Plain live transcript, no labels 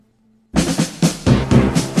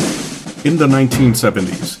In the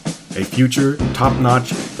 1970s, a future,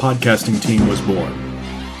 top-notch podcasting team was born,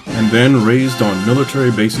 and then raised on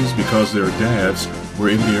military bases because their dads were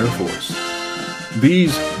in the Air Force.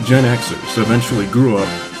 These Gen Xers eventually grew up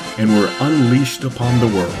and were unleashed upon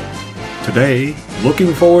the world. Today,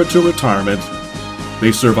 looking forward to retirement,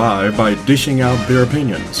 they survive by dishing out their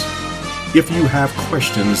opinions. If you have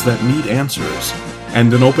questions that need answers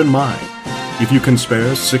and an open mind, if you can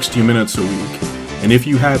spare 60 minutes a week, and if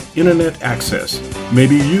you have internet access,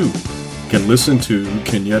 maybe you can listen to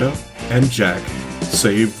Kenyatta and Jack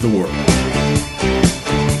Save the World.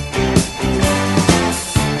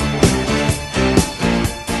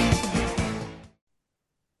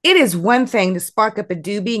 It is one thing to spark up a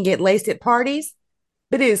doobie and get laced at parties,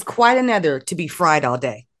 but it is quite another to be fried all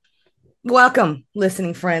day. Welcome,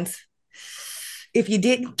 listening friends. If you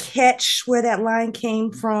didn't catch where that line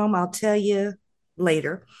came from, I'll tell you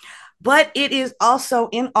later. But it is also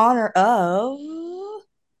in honor of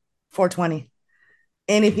 420.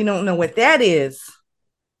 And if you don't know what that is,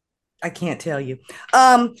 I can't tell you.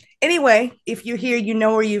 Anyway, if you're here, you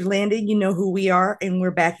know where you've landed, you know who we are, and we're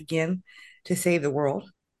back again to save the world.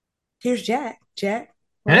 Here's Jack. Jack.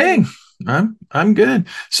 Hey, I'm good.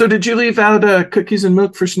 So did you leave out cookies and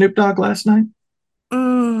milk for Snoop Dogg last night?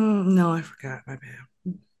 No, I forgot. My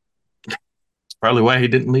bad. It's probably why he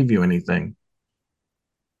didn't leave you anything.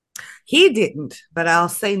 He didn't, but I'll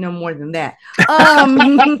say no more than that. I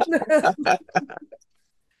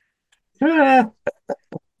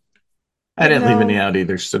didn't leave any out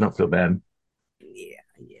either, so don't feel bad. Yeah,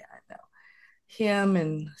 I know. Him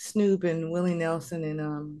and Snoop and Willie Nelson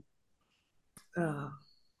and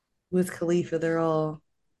Wiz Khalifa, they're all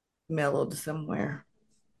mellowed somewhere.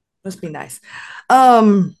 Must be nice.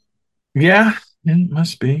 Yeah, it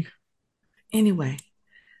must be. Anyway,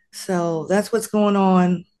 so that's what's going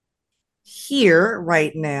on here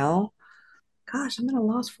right now. Gosh, I'm at a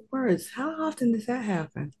loss for words. How often does that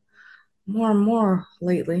happen? More and more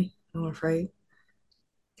lately, I'm afraid.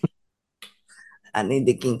 I need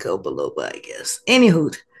the ginkgo biloba, I guess.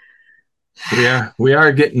 Anywho, We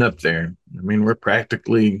are getting up there. I mean, we're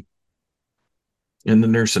practically in the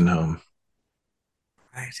nursing home.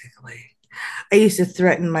 practically. I used to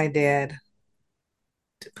threaten my dad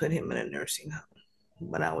to put him in a nursing home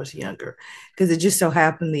when I was younger because it just so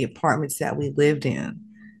happened the apartments that we lived in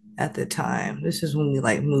at the time. This is when we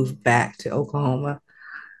like moved back to Oklahoma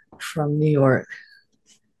from New York.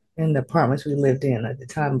 And the apartments we lived in at the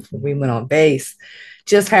time before we went on base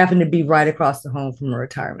just happened to be right across the home from a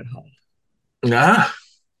retirement home. Ah,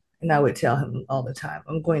 And I would tell him all the time,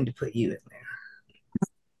 I'm going to put you in there.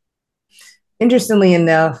 Interestingly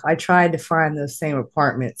enough, I tried to find those same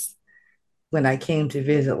apartments when I came to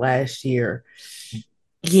visit last year.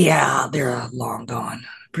 Yeah, they're long gone.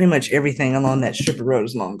 Pretty much everything along that strip of road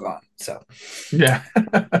is long gone. So, yeah.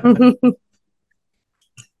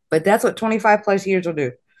 but that's what 25 plus years will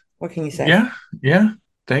do. What can you say? Yeah.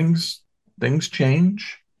 Things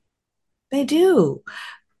change. They do.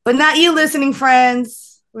 But not you listening,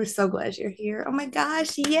 friends. We're so glad you're here. Oh my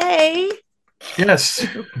gosh, yay. Yes.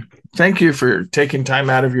 Thank you for taking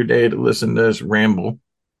time out of your day to listen to us ramble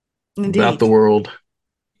about the world.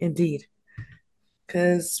 Indeed.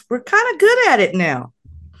 Because we're kind of good at it now.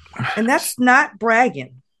 And that's not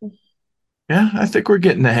bragging. Yeah, I think we're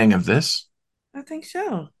getting the hang of this. I think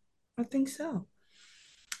so.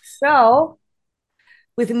 So,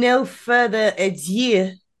 with no further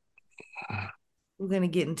ado, we're going to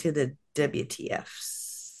get into the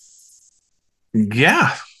WTFs.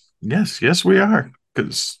 Yeah. Yes, we are.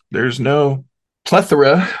 Because there's no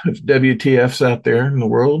plethora of WTFs out there in the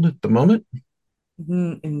world at the moment.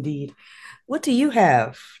 Indeed. What do you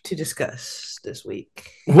have to discuss this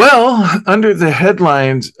week? Well, under the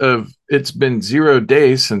headlines of it's been 0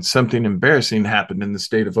 days since something embarrassing happened in the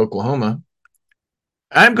state of Oklahoma,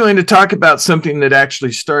 I'm going to talk about something that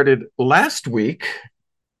actually started last week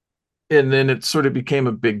and then it sort of became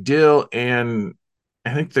a big deal. And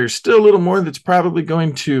I think there's still a little more that's probably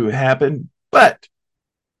going to happen. But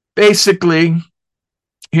basically,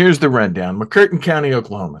 here's the rundown. McCurtain County,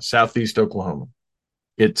 Oklahoma, southeast Oklahoma.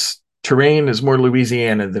 Its terrain is more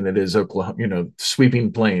Louisiana than it is Oklahoma,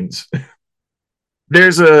 sweeping plains.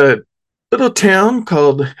 There's a little town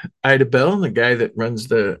called Idabel. The guy that runs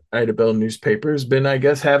the Idabel newspaper has been, I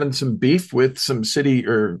guess, having some beef with some city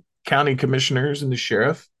or county commissioners and the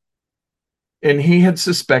sheriff. And he had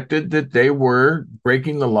suspected that they were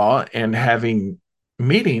breaking the law and having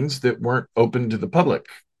meetings that weren't open to the public.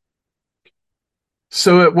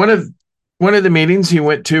 So at one of the meetings he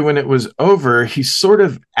went to, when it was over, he sort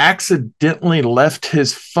of accidentally left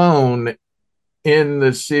his phone in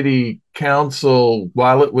the city council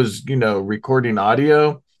while it was, recording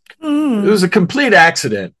audio. It was a complete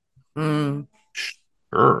accident.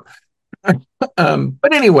 Sure.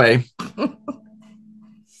 But anyway,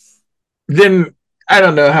 then I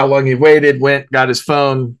don't know how long he waited, got his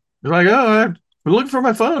phone. He's like, oh, I'm looking for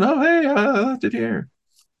my phone. Oh, hey, I left it here.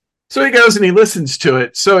 So he goes and he listens to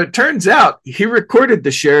it. So it turns out he recorded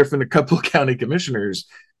the sheriff and a couple of county commissioners.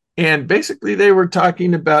 And basically they were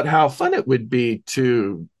talking about how fun it would be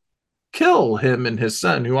to kill him and his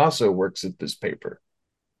son, who also works at this paper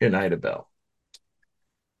in Idabel.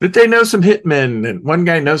 That they know some hitmen, and one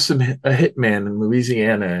guy knows a hitman in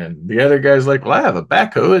Louisiana, and the other guy's like, well, I have a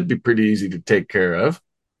backhoe. It'd be pretty easy to take care of.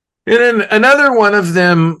 And then another one of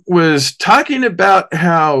them was talking about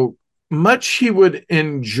how much he would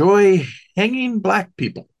enjoy hanging black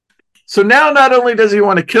people. So now not only does he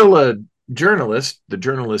want to kill a journalist, the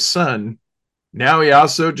journalist's son, now he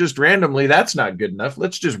also just randomly, that's not good enough.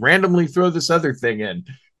 Let's just randomly throw this other thing in.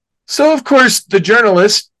 So, of course, the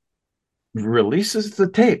journalist releases the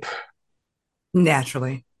tape.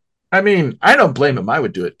 Naturally. I mean, I don't blame him. I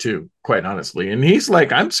would do it too, quite honestly. And he's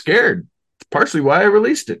like, I'm scared. It's partially why I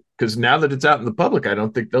released it, because now that it's out in the public, I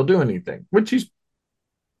don't think they'll do anything, which he's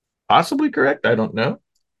possibly correct. I don't know.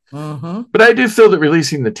 But I do feel that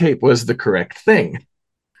releasing the tape was the correct thing.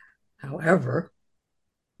 However,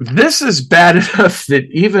 this is bad enough that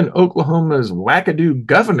even Oklahoma's wackadoo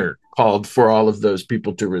governor called for all of those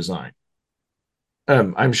people to resign.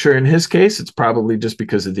 I'm sure in his case, it's probably just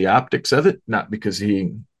because of the optics of it, not because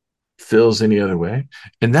he feels any other way.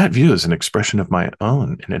 And that view is an expression of my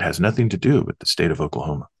own, and it has nothing to do with the state of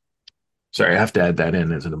Oklahoma. Sorry, I have to add that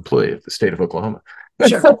in as an employee of the state of Oklahoma.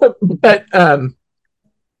 Sure. But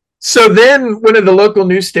so then one of the local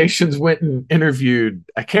news stations went and interviewed,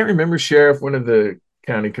 I can't remember, sheriff, one of the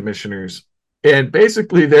county commissioners. And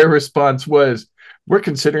basically their response was, we're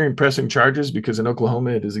considering pressing charges because in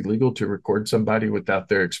Oklahoma it is illegal to record somebody without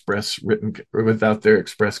their express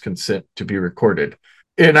consent to be recorded.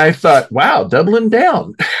 And I thought, wow, doubling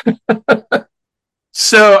down.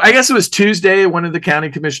 So I guess it was Tuesday, one of the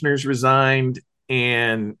county commissioners resigned,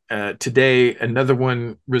 and today another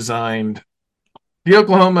one resigned. The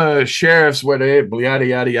Oklahoma sheriff's yada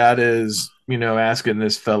yada yada is, asking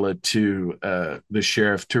this fella to the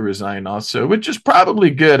sheriff to resign also, which is probably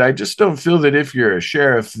good. I just don't feel that if you're a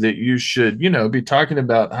sheriff that you should, be talking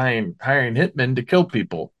about hiring hitmen to kill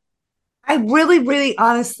people. I really, really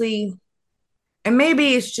honestly, and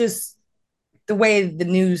maybe it's just the way the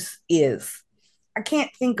news is, I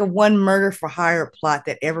can't think of one murder for hire plot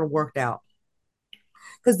that ever worked out.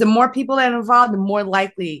 Because the more people that are involved, the more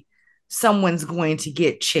likely someone's going to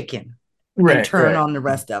get chicken and turn on the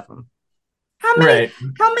rest of them. How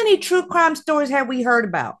many true crime stories have we heard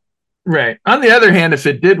about? Right. On the other hand, if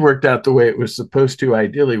it did work out the way it was supposed to,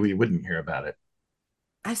 ideally, we wouldn't hear about it.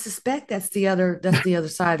 I suspect that's the other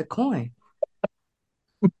side of the coin.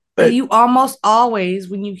 But you almost always,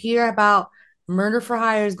 when you hear about murder for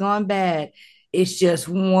hire has gone bad, it's just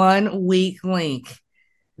one weak link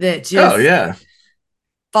that just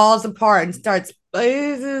falls apart and starts.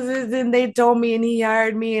 And they told me, and he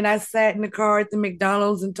hired me, and I sat in the car at the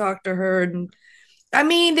McDonald's and talked to her. And I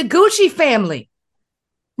mean, the Gucci family,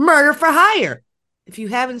 murder for hire. If you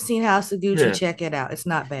haven't seen House of Gucci, check it out. It's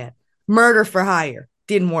not bad. Murder for hire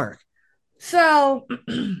didn't work. So,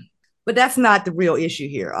 but that's not the real issue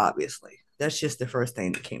here, obviously. That's just the first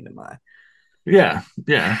thing that came to mind. Yeah.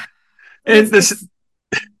 And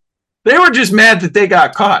they were just mad that they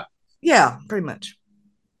got caught. Yeah, pretty much.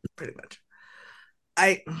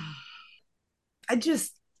 I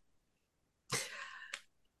just,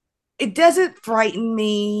 it doesn't frighten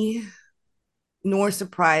me nor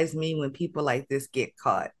surprise me when people like this get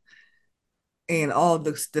caught and all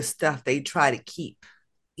the stuff they try to keep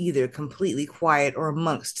either completely quiet or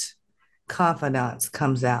amongst confidants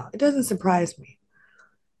comes out. It doesn't surprise me.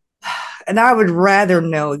 And I would rather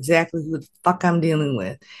know exactly who the fuck I'm dealing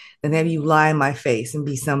with than have you lie in my face and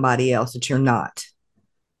be somebody else that you're not.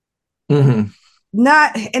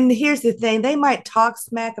 Not, and here's the thing, they might talk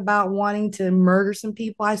smack about wanting to murder some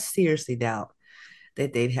people. I seriously doubt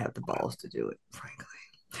that they'd have the balls to do it, frankly.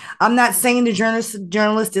 I'm not saying the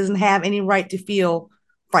journalist doesn't have any right to feel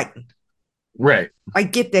frightened. Right. I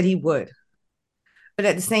get that he would. But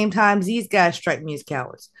at the same time, these guys strike me as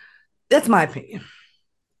cowards. That's my opinion.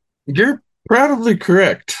 You're probably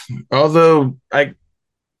correct. Although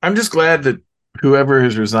I'm just glad that whoever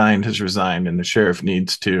has resigned, and the sheriff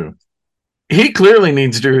needs to. He clearly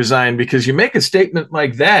needs to resign, because you make a statement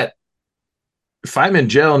like that. If I'm in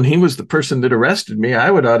jail and he was the person that arrested me,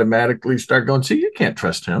 I would automatically start going, see, you can't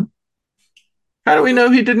trust him. How do we know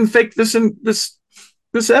he didn't fake this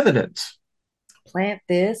evidence? Plant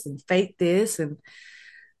this and fake this and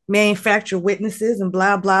manufacture witnesses and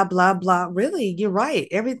blah, blah, blah, blah. Really, you're right.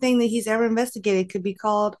 Everything that he's ever investigated could be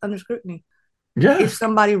called under scrutiny Yeah. if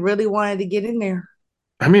somebody really wanted to get in there.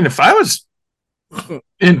 I mean, if I was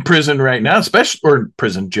in prison right now, especially or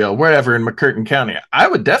prison jail, wherever in McCurtain County, I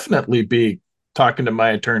would definitely be talking to my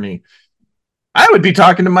attorney. I would be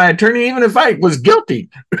talking to my attorney even if I was guilty.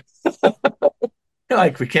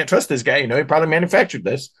 Like, we can't trust this guy. He probably manufactured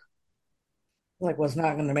this. Like, well, it's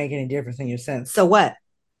not going to make any difference in your sentence. So what?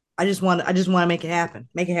 I just want to make it happen.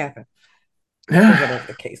 Make it happen. Yeah. Whatever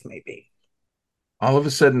the case may be. All of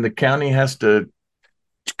a sudden, the county has to.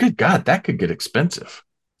 Good God, that could get expensive.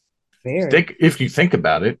 Very. If you think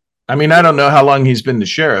about it. I mean, I don't know how long he's been the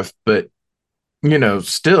sheriff, but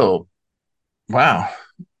still, wow.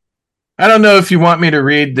 I don't know if you want me to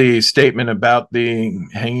read the statement about the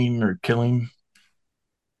hanging or killing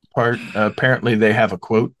part. Apparently, they have a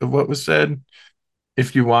quote of what was said.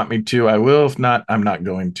 If you want me to, I will. If not, I'm not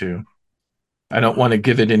going to. I don't want to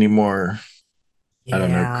give it any more, I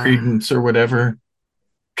don't know, credence or whatever.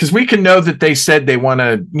 Because we can know that they said they want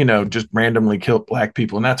to, just randomly kill black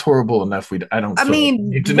people, and that's horrible enough.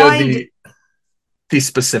 Need to know the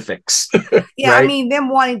specifics. Yeah, right? I mean, them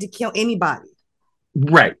wanting to kill anybody,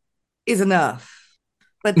 right, is enough.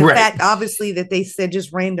 But the fact, obviously, that they said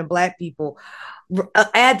just random black people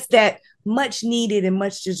adds that much needed and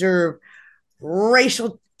much deserved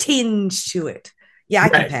racial tinge to it. Yeah, I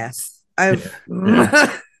can pass.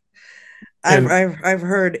 I've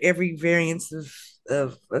heard every variance of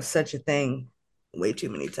such a thing way too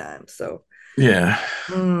many times. So yeah,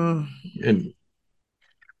 and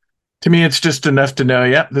to me, it's just enough to know.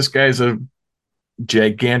 Yeah, this guy's a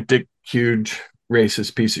gigantic, huge,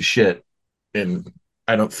 racist piece of shit, and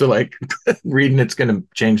I don't feel like reading it's going to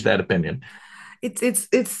change that opinion. It's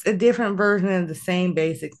a different version of the same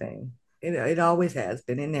basic thing. It always has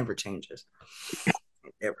been. It never changes. It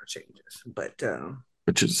never changes. But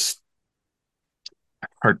which is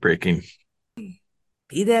heartbreaking.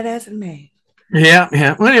 Be that as it may. Yeah.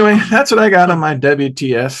 Well, anyway, that's what I got on my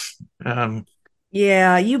WTF.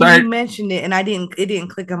 Yeah, you mentioned it, and it didn't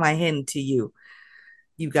click on my head until you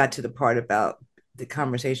got to the part about the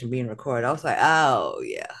conversation being recorded. I was like, oh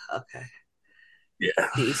yeah, okay. Yeah.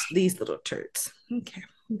 These little turds. Okay.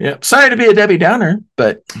 Yeah. Sorry to be a Debbie Downer,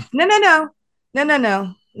 but No.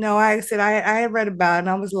 I said I had read about it and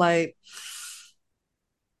I was like,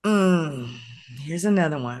 here's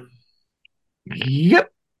another one.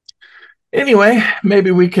 Yep. Anyway,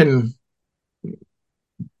 maybe we can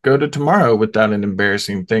go to tomorrow without an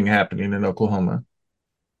embarrassing thing happening in Oklahoma.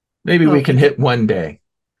 Maybe we can hit one day.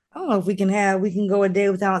 I don't know if we can go a day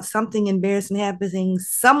without something embarrassing happening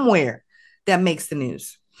somewhere that makes the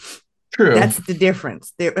news. True. That's the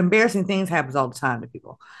difference. There embarrassing things happens all the time to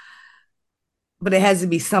people. But it has to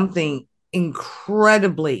be something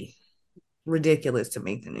incredibly ridiculous to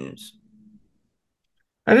make the news.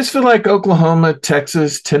 I just feel like Oklahoma,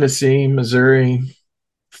 Texas, Tennessee, Missouri,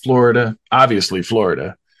 Florida, obviously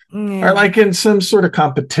Florida, are like in some sort of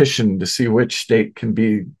competition to see which state can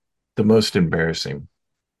be the most embarrassing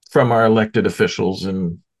from our elected officials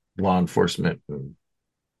and law enforcement.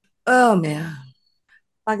 Oh, man.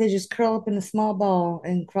 I could just curl up in a small ball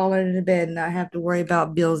and crawl under the bed and not have to worry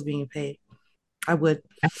about bills being paid. I would.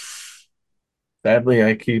 Sadly,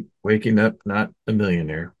 I keep waking up not a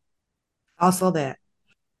millionaire. Also that.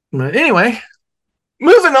 But anyway,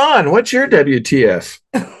 moving on. What's your WTF?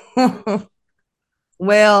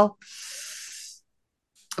 Well,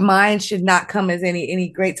 mine should not come as any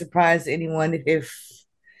great surprise to anyone if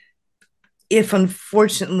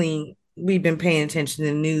unfortunately we've been paying attention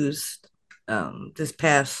to the news this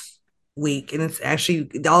past week, and it's actually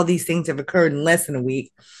all these things have occurred in less than a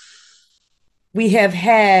week. We have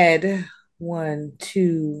had 1,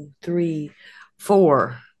 2, 3,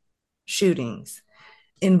 4 shootings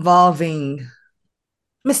involving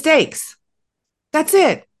mistakes. That's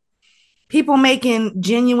it. People making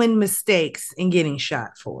genuine mistakes and getting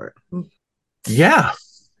shot for it. Yeah.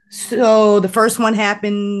 So the first one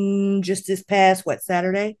happened just this past,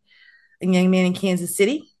 Saturday? A young man in Kansas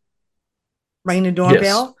City rang the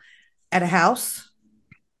doorbell at a house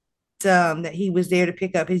that he was there to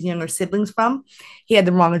pick up his younger siblings from. He had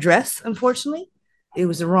the wrong address, unfortunately. It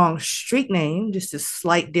was the wrong street name, just a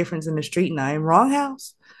slight difference in the street name, wrong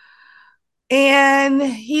house. And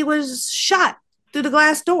he was shot through the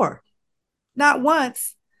glass door. Not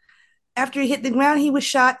once. After he hit the ground, he was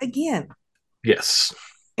shot again. Yes.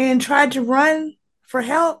 And tried to run for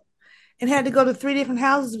help and had to go to 3 different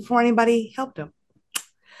houses before anybody helped him.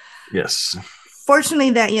 Yes.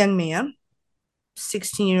 Fortunately, that young man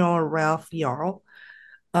 16-year-old Ralph Yarl,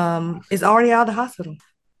 is already out of the hospital.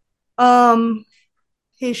 Um,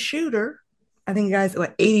 his shooter, I think the guy's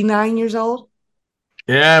what, 89 years old?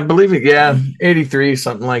 Yeah, I believe it. Yeah, 83,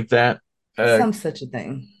 something like that. Some such a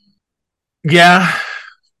thing. Yeah,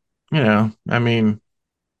 I mean,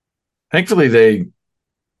 thankfully they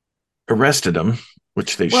arrested him,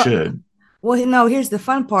 which they Well, should. well, no, here's the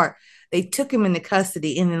fun part. They took him into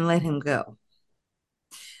custody and then let him go.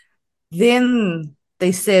 Then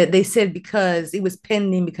they said because it was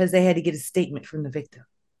pending because they had to get a statement from the victim.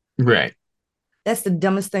 Right. That's the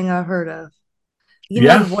dumbest thing I've heard of. The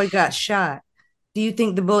Yeah. boy got shot. Do you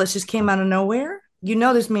think the bullets just came out of nowhere?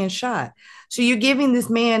 This man shot. So you're giving this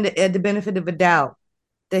man the benefit of a doubt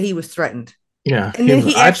that he was threatened. Yeah. And then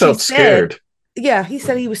he I actually felt said, scared. yeah, he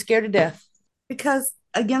said he was scared to death because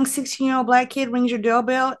a young 16-year-old black kid rings your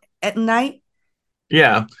doorbell at night.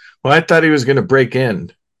 Yeah. Well, I thought he was going to break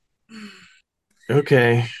in.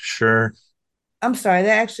 Okay, sure. I'm sorry,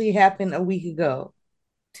 that actually happened a week ago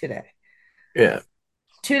today. Yeah.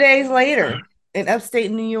 2 days later, in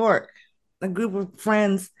upstate New York, a group of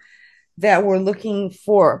friends that were looking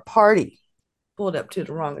for a party pulled up to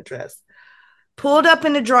the wrong address, pulled up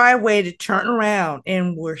in the driveway to turn around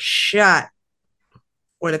and were shot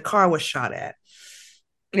where the car was shot at.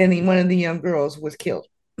 And one of the young girls was killed.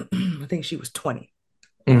 I think she was 20.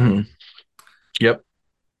 Mm-hmm. Yep.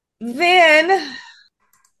 Then,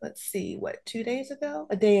 let's see, what, 2 days ago?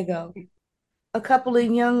 A day ago, a couple of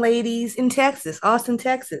young ladies in Texas, Austin,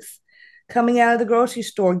 Texas, coming out of the grocery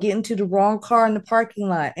store, getting to the wrong car in the parking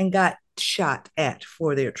lot and got shot at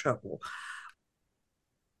for their trouble.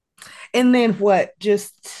 And then what,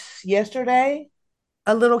 just yesterday,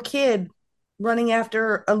 a little kid running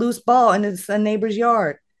after a loose ball in a neighbor's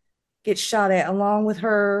yard gets shot at along with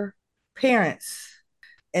her parents.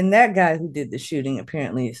 And that guy who did the shooting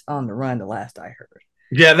apparently is on the run, the last I heard.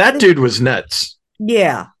 Yeah, that dude was nuts.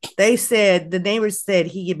 Yeah, the neighbors said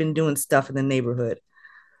he had been doing stuff in the neighborhood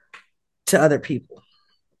to other people.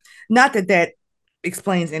 Not that that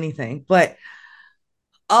explains anything, but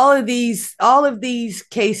all of these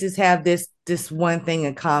cases have this one thing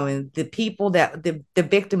in common. The people that the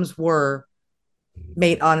victims were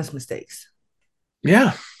made honest mistakes.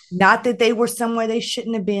 Yeah. Not that they were somewhere they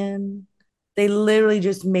shouldn't have been. They literally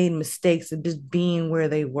just made mistakes of just being where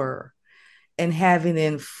they were and having the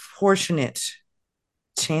unfortunate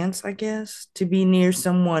chance, I guess, to be near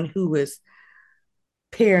someone who is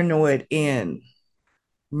paranoid and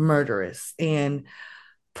murderous. And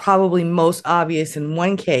probably most obvious in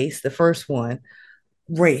one case, the first one,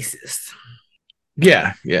 racist.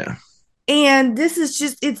 Yeah. Yeah. And this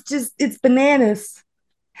is it's bananas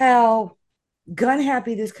how gun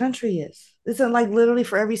happy this country is. Isn't like literally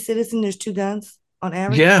for every citizen, there's two guns on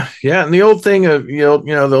average. Yeah. Yeah. And the old thing of, the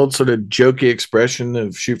old sort of jokey expression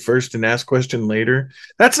of shoot first and ask question later.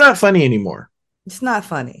 That's not funny anymore. It's not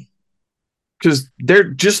funny. Because they're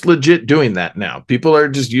just legit doing that now. People are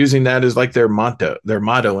just using that as like their motto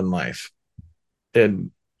in life. And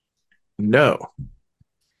no.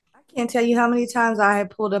 I can't tell you how many times I had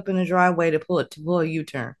pulled up in the driveway to pull a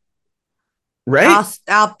U-turn. Right?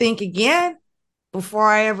 I'll think again before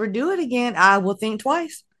I ever do it again. I will think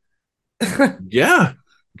twice. Yeah.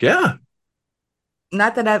 Yeah.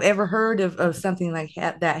 Not that I've ever heard of something like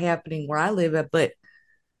that happening where I live at, but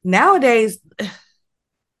nowadays,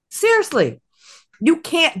 seriously, you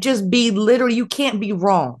can't just be literally, you can't be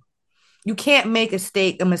wrong. You can't make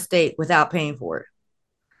a mistake without paying for it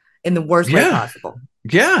in the worst way Yeah. possible.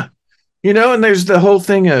 Yeah. And there's the whole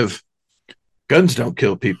thing of guns don't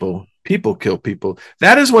kill people. People kill people.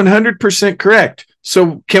 That is 100% correct.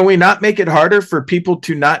 So can we not make it harder for people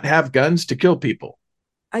to not have guns to kill people?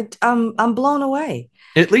 I'm blown away.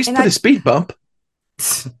 At least put a speed bump.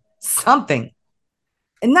 Something.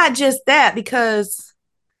 And not just that, because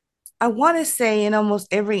I want to say in almost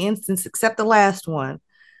every instance, except the last one,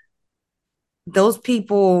 those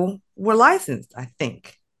people were licensed, I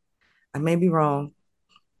think. I may be wrong.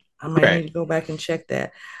 I might Right. need to go back and check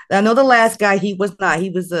that. I know the last guy, he was not. He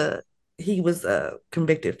was a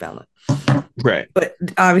convicted felon. Right. But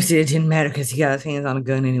obviously it didn't matter because he got his hands on a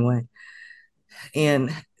gun anyway.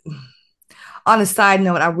 And on a side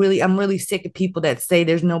note, I'm really sick of people that say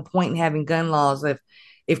there's no point in having gun laws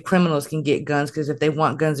if criminals can get guns, because if they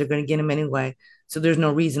want guns, they're going to get them anyway. So there's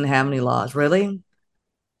no reason to have any laws. Really?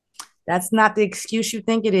 That's not the excuse you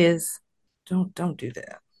think it is. Don't do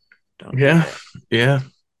that. Don't do Yeah. that. Yeah.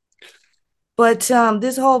 But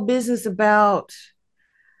this whole business about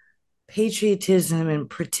patriotism and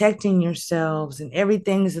protecting yourselves and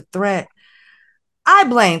everything is a threat. I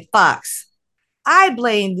blame Fox. I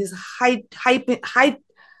blame this hype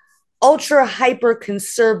ultra hyper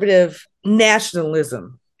conservative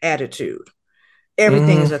nationalism attitude.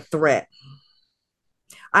 Everything is a threat.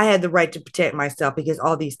 I had the right to protect myself because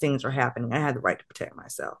all these things are happening. I had the right to protect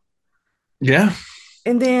myself. Yeah.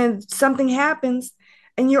 And then something happens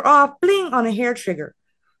and you're off, bling, on a hair trigger,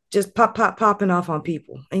 just popping off on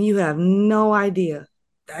people. And you have no idea.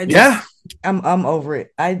 I'm over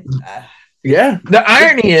it. Yeah. The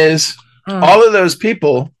irony is all of those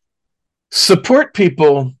people support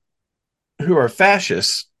people who are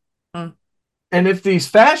fascists. And if these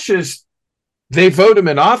fascists, they vote them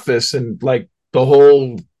in office and like the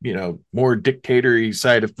whole, more dictator-y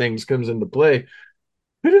side of things comes into play,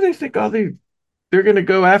 who do they think they're going to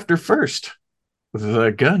go after first?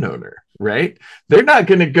 The gun owner, right? They're not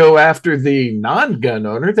going to go after the non-gun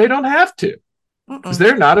owner. They don't have to. Because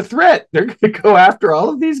they're not a threat. They're going to go after all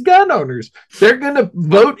of these gun owners. They're going to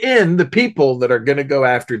vote in the people that are going to go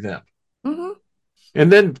after them.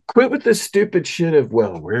 And then quit with this stupid shit of,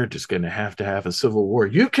 well, we're just going to have a civil war.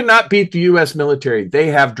 You cannot beat the U.S. military. They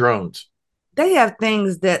have drones. They have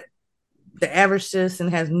things that the average citizen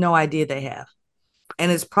has no idea they have.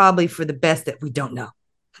 And it's probably for the best that we don't know.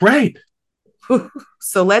 Right.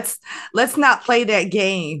 So let's not play that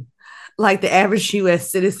game like the average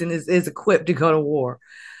U.S. citizen is equipped to go to war.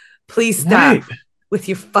 Please stop with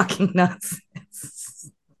your fucking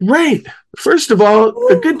nonsense. Right. First of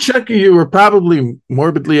all, a good chunk of you are probably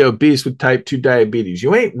morbidly obese with type 2 diabetes.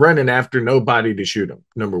 You ain't running after nobody to shoot them,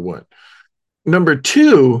 number one. Number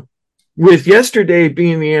two, with yesterday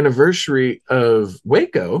being the anniversary of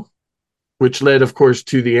Waco, which led, of course,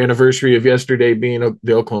 to the anniversary of yesterday being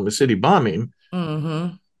the Oklahoma City bombing,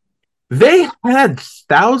 they had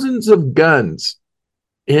thousands of guns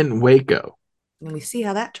in Waco. And we see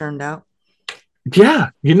how that turned out. Yeah.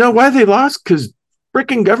 You know why they lost? Because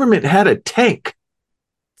freaking government had a tank.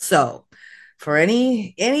 So for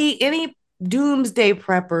any doomsday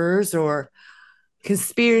preppers or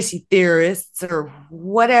conspiracy theorists or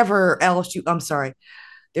whatever else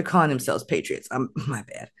they're calling themselves patriots. My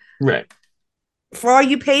bad. Right. For all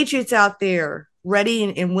you patriots out there, ready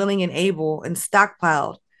and willing and able and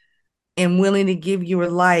stockpiled and willing to give your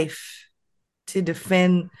life to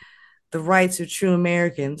defend the rights of true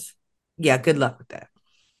Americans. Yeah, good luck with that.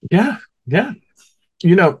 Yeah. Yeah.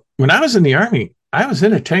 When I was in the Army, I was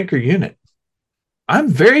in a tanker unit. I'm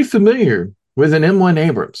very familiar with an M1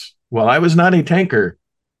 Abrams. While I was not a tanker,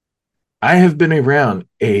 I have been around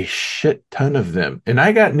a shit ton of them. And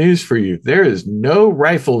I got news for you. There is no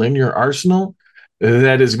rifle in your arsenal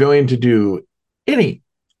that is going to do any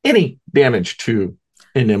damage to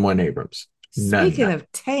an M1 Abrams. Speaking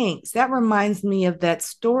of tanks, that reminds me of that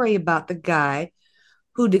story about the guy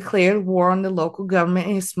who declared war on the local government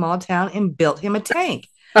in his small town and built him a tank.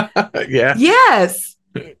 Yeah. Yes.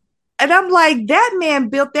 And I'm like, that man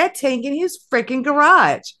built that tank in his freaking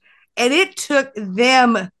garage. And it took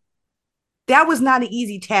them, that was not an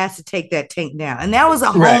easy task to take that tank down. And that was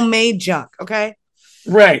a homemade junk, okay?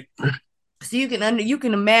 Right. So you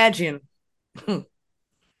can imagine the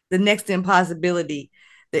next impossibility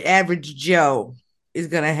the average Joe is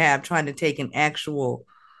going to have trying to take an actual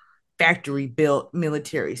factory built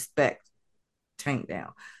military spec tank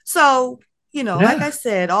down. So, like I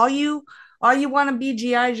said, all you want to be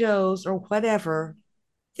GI Joes or whatever,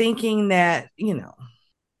 thinking that,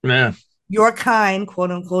 your kind,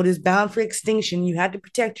 quote unquote, is bound for extinction. You had to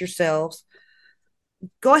protect yourselves.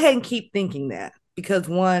 Go ahead and keep thinking that, because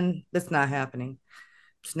one, that's not happening.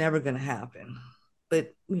 It's never going to happen.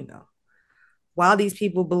 But, while these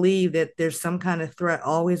people believe that there's some kind of threat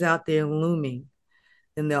always out there looming,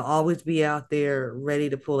 then they'll always be out there ready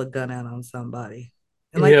to pull a gun out on somebody.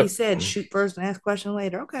 And like you said, shoot first and ask question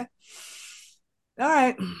later. Okay. All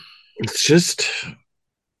right. It's just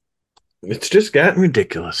gotten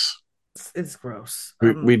ridiculous. It's gross.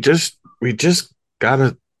 We just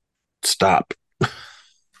gotta stop.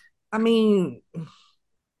 I mean,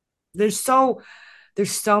 there's so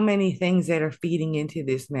many things that are feeding into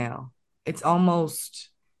this now. It's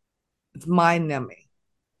mind numbing.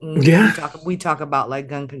 Yeah. We talk about like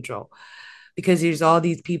gun control, because there's all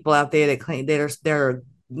these people out there that claim they're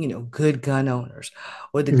good gun owners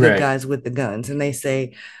or the good guys with the guns. And they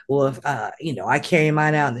say, well, if, I carry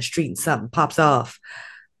mine out in the street and something pops off,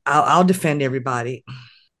 I'll defend everybody.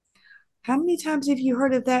 How many times have you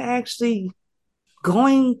heard of that actually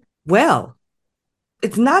going well?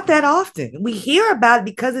 It's not that often. We hear about it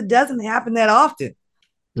because it doesn't happen that often.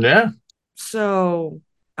 Yeah. So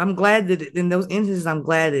I'm glad that in those instances, I'm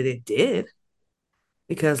glad that it did,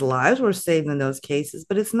 because lives were saved in those cases,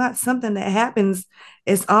 but it's not something that happens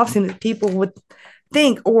as often as people would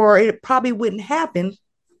think, or it probably wouldn't happen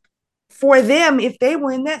for them if they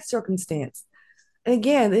were in that circumstance. And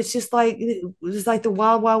again, it's like the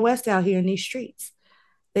wild, wild west out here in these streets.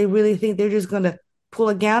 They really think they're just going to pull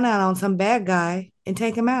a gown out on some bad guy and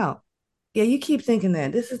take him out. Yeah, you keep thinking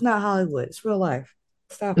that. This is not Hollywood. It's real life.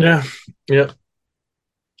 Stop it. Yeah. Yep.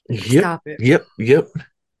 Stop it. Yep.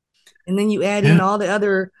 And then you add in all the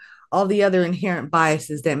other inherent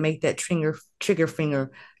biases that make that trigger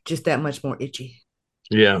finger just that much more itchy.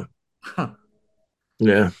 Yeah. Huh.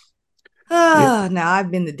 Yeah. Now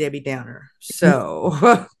I've been the Debbie Downer.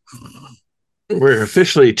 So we're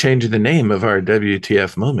officially changing the name of our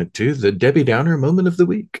WTF moment to the Debbie Downer moment of the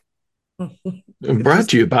week. Brought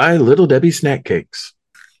to you by Little Debbie Snack Cakes.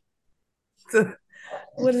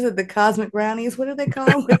 What is it? The cosmic brownies? What do they call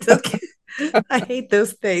them? I hate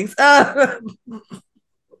those things.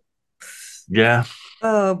 Yeah.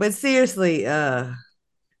 Oh, but seriously, I'm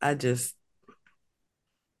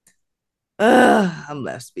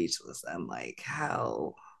left speechless. I'm like,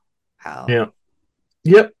 how? Yeah.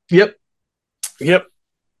 Yep.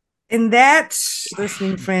 And that,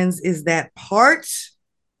 listening friends, is that part.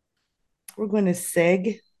 We're going to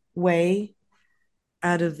segue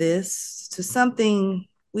out of this to something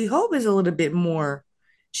we hope is a little bit more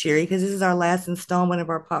cheery, because this is our last installment of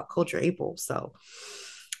our Pop Culture April. So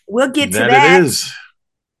we'll get to that. It is.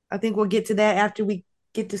 I think we'll get to that after we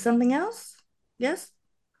get to something else. Yes?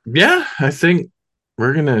 Yeah, I think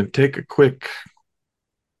we're going to take a quick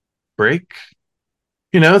break.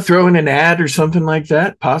 Throw in an ad or something like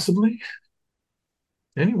that, possibly.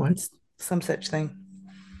 Anyway. Some such thing.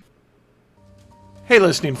 Hey,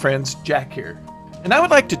 listening friends, Jack here. And I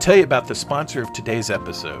would like to tell you about the sponsor of today's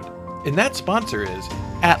episode. And that sponsor is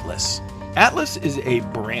Atlas. Atlas is a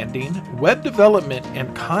branding, web development,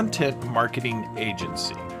 and content marketing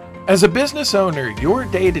agency. As a business owner, your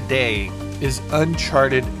day-to-day is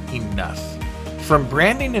uncharted enough. From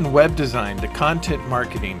branding and web design to content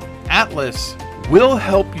marketing, Atlas will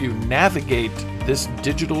help you navigate this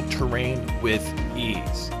digital terrain with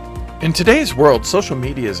ease. In today's world, social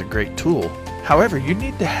media is a great tool. However, you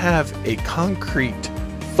need to have a concrete,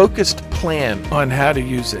 focused plan on how to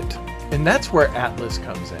use it. And that's where Atlas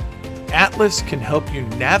comes in. Atlas can help you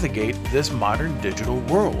navigate this modern digital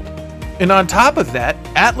world. And on top of that,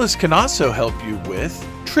 Atlas can also help you with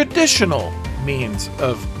traditional means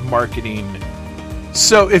of marketing.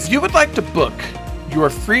 So if you would like to book your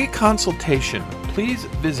free consultation, please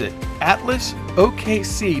visit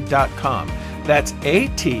atlasokc.com. That's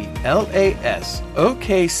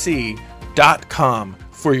ATLASOKC.com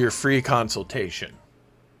for your free consultation.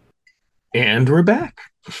 And we're back.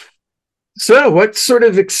 So what sort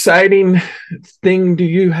of exciting thing do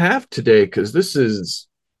you have today? Because this is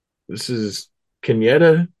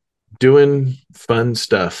Kenyatta doing fun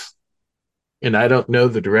stuff. And I don't know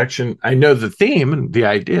the direction. I know the theme and the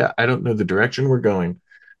idea. I don't know the direction we're going.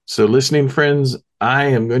 So listening friends, I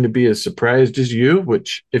am going to be as surprised as you,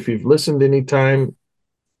 which if you've listened any time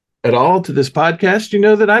at all to this podcast, you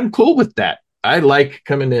know that I'm cool with that. I like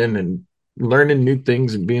coming in and learning new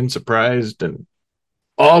things and being surprised and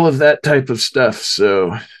all of that type of stuff.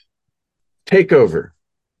 So take over.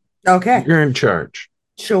 Okay. You're in charge.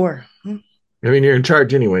 Sure. I mean, you're in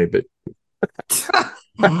charge anyway, but.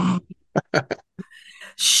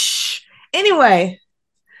 Shh. Anyway,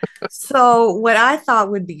 so what I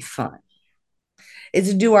thought would be fun is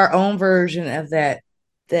to do our own version of that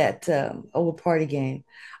old party game.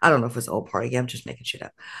 I don't know if it's an old party game. I'm just making shit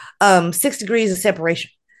up. 6 Degrees of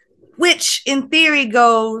Separation, which in theory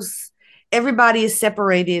goes, everybody is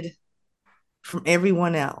separated from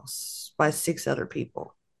everyone else by 6 other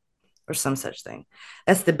people or some such thing.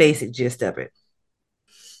 That's the basic gist of it.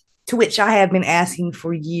 To which I have been asking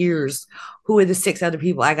for years, who are the 6 other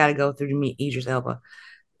people I got to go through to meet Idris Elba?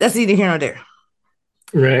 That's neither here nor there.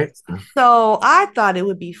 Right. So I thought it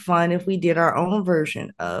would be fun if we did our own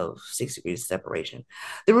version of 6 Degrees of Separation.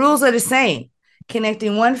 The rules are the same,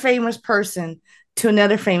 connecting one famous person to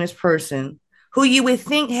another famous person who you would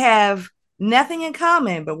think have nothing in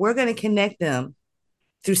common, but we're going to connect them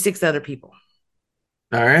through 6 other people.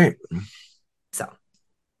 All right. So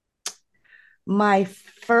my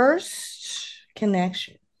first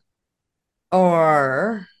connection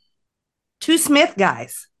are 2 Smith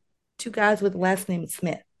guys. 2 guys with the last name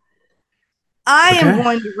Smith. I am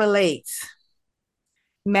going to relate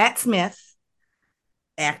Matt Smith,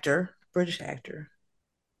 actor, British actor,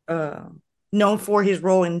 known for his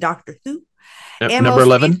role in Doctor Who. And number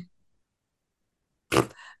 11.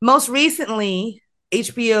 Most recently,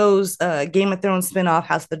 HBO's Game of Thrones spinoff,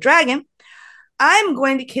 House of the Dragon. I'm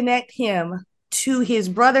going to connect him to his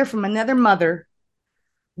brother from another mother,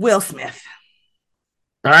 Will Smith.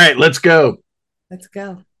 All right, let's go. Let's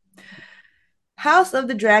go. House of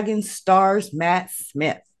the Dragon stars Matt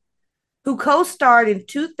Smith, who co-starred in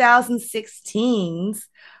 2016's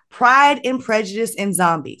Pride and Prejudice and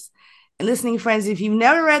Zombies. And listening friends, if you've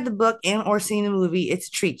never read the book and or seen the movie, it's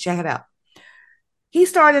a treat. Check it out. He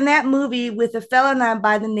starred in that movie with a fellow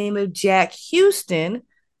by the name of Jack Houston,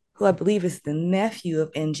 who I believe is the nephew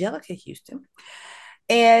of Angelica Houston.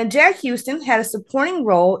 And Jack Houston had a supporting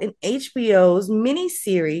role in HBO's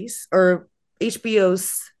miniseries, or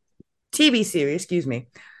HBO's TV series,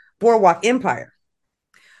 Boardwalk Empire,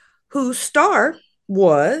 whose star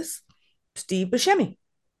was Steve Buscemi.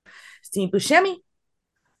 Steve Buscemi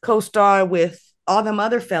co-starred with all them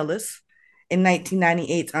other fellas in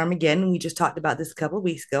 1998's Armageddon. We just talked about this a couple of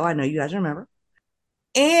weeks ago. I know you guys remember.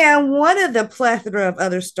 And one of the plethora of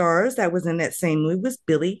other stars that was in that same movie was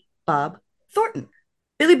Billy Bob Thornton.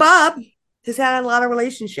 Billy Bob has had a lot of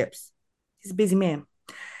relationships. He's a busy man.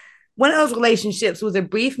 One of those relationships was a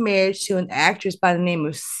brief marriage to an actress by the name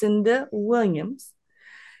of Cinda Williams.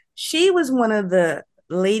 She was one of the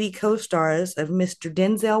lady co-stars of Mr.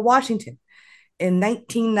 Denzel Washington in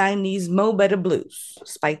 1990's Mo Better Blues,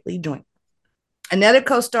 Spike Lee joint. Another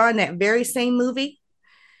co-star in that very same movie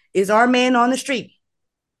is our man on the street,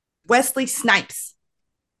 Wesley Snipes,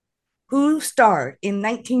 who starred in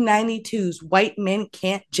 1992's White Men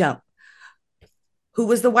Can't Jump. Who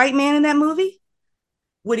was the white man in that movie?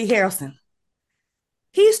 Woody Harrelson.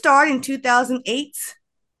 He starred in 2008's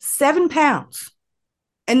 7 Pounds.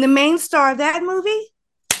 And the main star of that movie,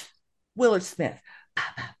 Willard Smith.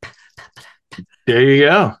 There you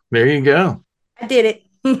go. There you go. I did it.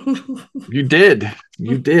 You did.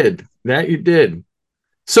 You did. That you did.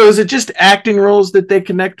 So is it just acting roles that they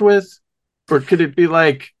connect with? Or could it be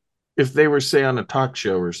like if they were, say, on a talk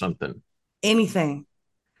show or something? Anything.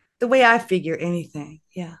 The way I figure anything.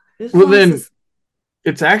 Yeah. Well, then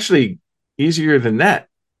it's actually easier than that.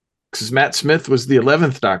 Because Matt Smith was the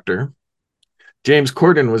 11th Doctor. James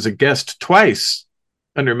Corden was a guest twice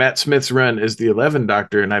under Matt Smith's run as the 11th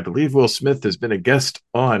Doctor. And I believe Will Smith has been a guest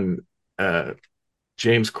on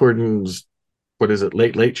James Corden's,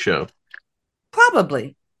 Late Late Show.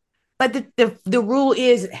 Probably. But the rule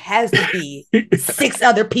is it has to be 6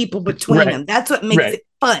 other people between them. That's what makes it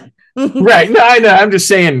fun. Right. No, I know. I'm just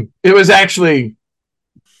saying it was actually,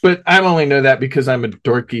 but I only know that because I'm a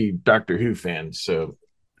dorky Doctor Who fan. So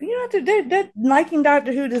you know, that liking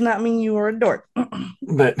Doctor Who does not mean you are a dork.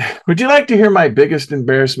 But would you like to hear my biggest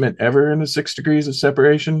embarrassment ever in the 6 Degrees of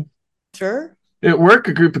Separation? Sure. At work,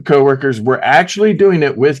 a group of coworkers were actually doing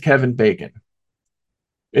it with Kevin Bacon.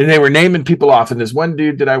 And they were naming people off. And this one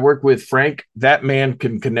dude that I work with, Frank, that man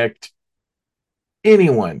can connect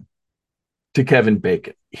anyone to Kevin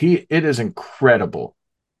Bacon. It is incredible.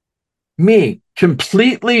 Me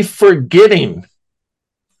completely forgetting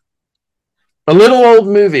a little old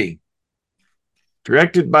movie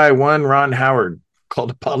directed by one Ron Howard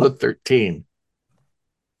called Apollo 13.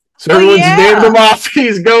 So everyone's named him off.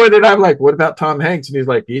 He's going, and I'm like, what about Tom Hanks? And he's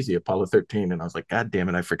like, easy, Apollo 13. And I was like, God damn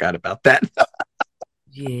it, I forgot about that.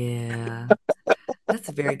 Yeah. That's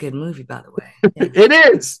a very good movie, by the way. Yeah.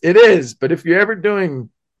 It is. But if you're ever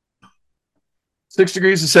doing 6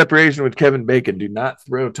 Degrees of Separation with Kevin Bacon, do not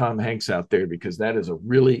throw Tom Hanks out there because that is a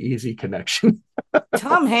really easy connection.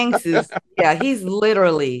 Tom Hanks he's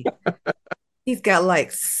got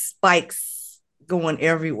like spikes going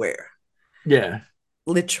everywhere. Yeah.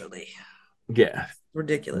 Literally. Yeah.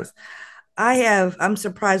 Ridiculous. I'm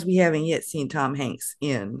surprised we haven't yet seen Tom Hanks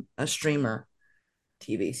in a streamer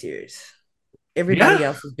TV series. Everybody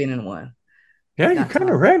else has been in one. Yeah, you're kind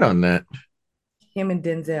of right on that. Him and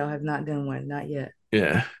Denzel have not done one, not yet.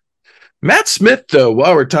 Yeah. Matt Smith, though,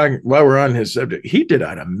 while we're on his subject, he did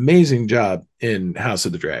an amazing job in House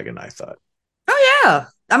of the Dragon, I thought. Oh yeah.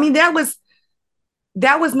 I mean, that was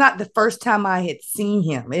not the first time I had seen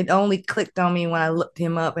him. It only clicked on me when I looked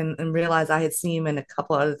him up and realized I had seen him in a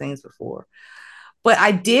couple other things before. But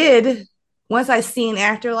I did, once I see an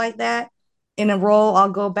actor like that in a role,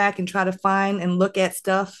 I'll go back and try to find and look at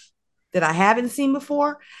stuff that I haven't seen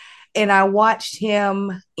before. And I watched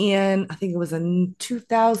him in, I think it was in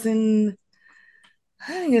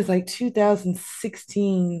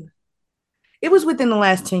 2016. It was within the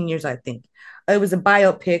last 10 years, I think. It was a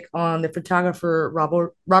biopic on the photographer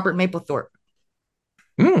Robert Mapplethorpe.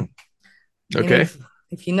 Okay.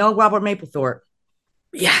 If you know Robert Mapplethorpe,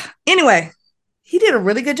 yeah. Anyway, he did a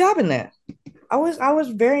really good job in that. I was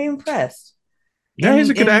very impressed. Yeah, he's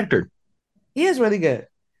a good actor. He is really good.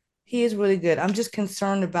 He is really good. I'm just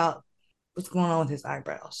concerned about what's going on with his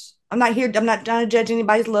eyebrows. I'm not trying to judge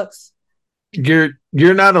anybody's looks. You're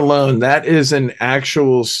not alone. That is an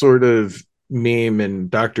actual sort of meme in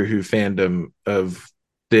Doctor Who fandom of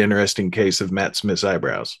the interesting case of Matt Smith's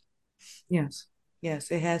eyebrows. Yes. Yes,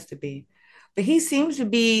 it has to be. But he seems to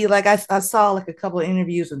be like I saw like a couple of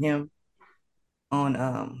interviews with him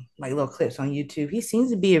on like little clips on YouTube. He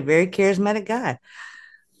seems to be a very charismatic guy.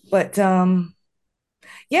 But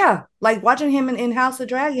yeah, like watching him in House of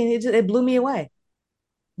Dragon, it blew me away.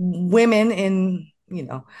 Women and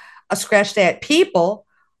I scratched that people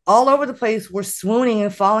all over the place were swooning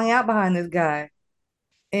and falling out behind this guy.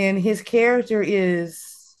 And his character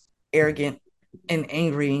is arrogant and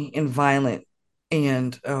angry and violent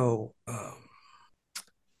and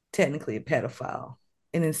technically a pedophile,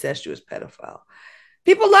 an incestuous pedophile.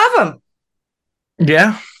 People love him.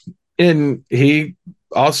 Yeah. And he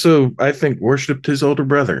also, I think, worshipped his older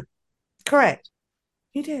brother. Correct.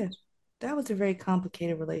 He did. That was a very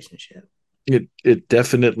complicated relationship. It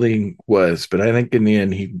definitely was. But I think in the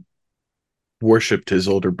end, he worshipped his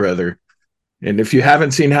older brother. And if you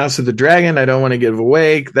haven't seen House of the Dragon, I don't want to give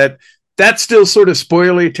away that's still sort of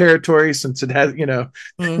spoilery territory since it has,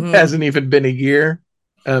 hasn't even been a year.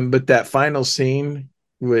 But that final scene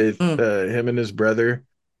with him and his brother,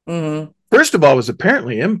 first of all, was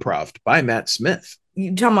apparently improv by Matt Smith.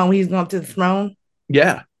 You talking about when he's going up to the throne?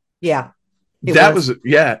 Yeah. Yeah. That was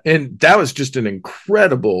and that was just an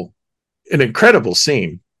incredible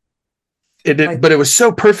scene. But it was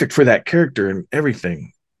so perfect for that character and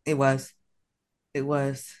everything. It was.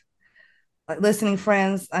 Like, listening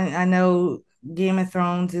friends, I know Game of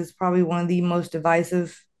Thrones is probably one of the most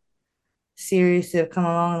divisive series to have come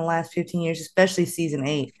along in the last 15 years, especially season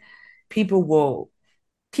 8. People will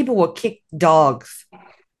kick dogs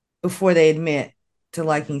before they admit to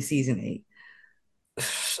liking season 8.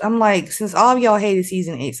 I'm like, since all of y'all hated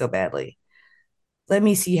season 8 so badly, let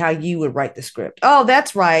me see how you would write the script. Oh,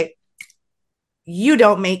 that's right. You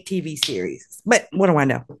don't make TV series. But what do I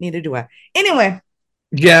know? Neither do I. Anyway.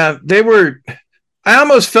 Yeah, I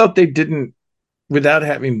almost felt they didn't, without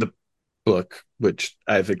having the book, which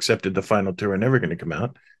I've accepted the final 2 are never going to come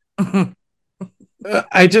out.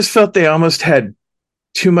 I just felt they almost had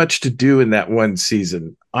too much to do in that one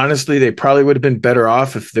season. Honestly, they probably would have been better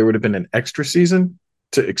off if there would have been an extra season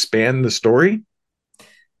to expand the story.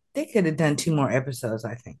 They could have done 2 more episodes,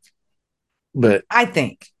 I think. But I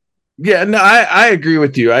think. Yeah, no, I agree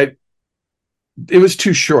with you. It was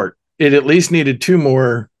too short. It at least needed 2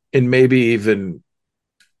 more and maybe even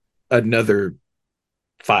another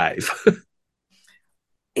 5.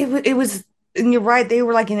 It was, and you're right, they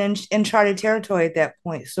were like in uncharted territory at that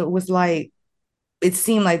point. So it was like, it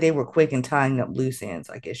seemed like they were quick in tying up loose ends,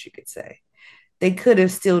 I guess you could say. They could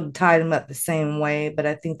have still tied them up the same way, but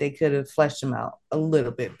I think they could have fleshed them out a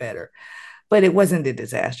little bit better. But it wasn't the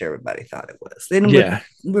disaster everybody thought it was. Then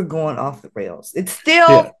we're going off the rails. It's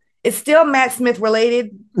still Matt Smith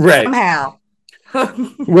related, right? Somehow.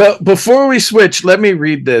 Well, before we switch, let me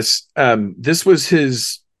read this. This was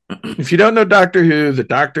his. If you don't know Doctor Who, the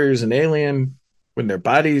Doctor is an alien. When their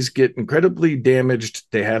bodies get incredibly damaged,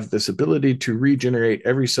 they have this ability to regenerate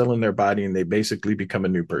every cell in their body, and they basically become a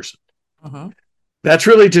new person. That's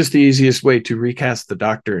really just the easiest way to recast the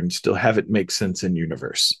Doctor and still have it make sense in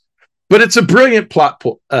universe. But it's a brilliant plot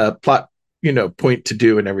point to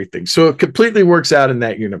do and everything. So it completely works out in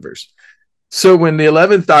that universe. So when the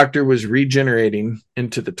 11th Doctor was regenerating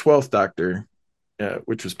into the 12th Doctor,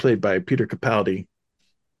 which was played by Peter Capaldi,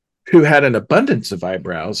 who had an abundance of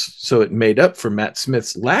eyebrows, so it made up for Matt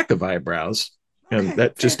Smith's lack of eyebrows. And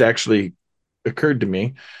that just actually occurred to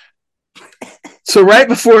me. So right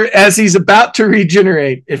before, as he's about to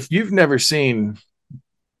regenerate, if you've never seen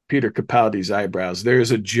Peter Capaldi's eyebrows,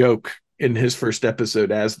 there's a joke in his first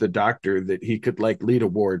episode as the Doctor that he could like lead a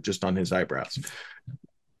war just on his eyebrows.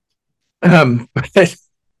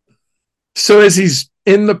 So as he's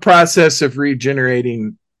in the process of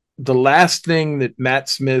regenerating, the last thing that Matt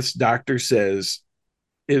Smith's Doctor says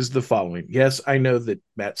is the following. Yes, I know that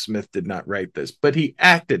Matt Smith did not write this, but he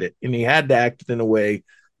acted it, and he had to act it in a way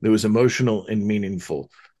that was emotional and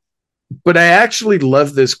meaningful. But I actually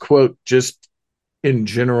love this quote just in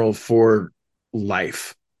general for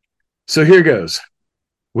life. So here goes.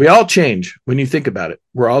 We all change when you think about it.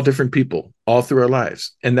 We're all different people all through our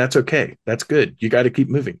lives, and that's okay. That's good. You got to keep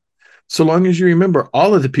moving. So long as you remember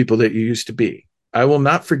all of the people that you used to be. I will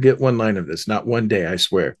not forget one line of this, not one day, I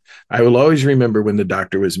swear. I will always remember when the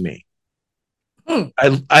Doctor was me.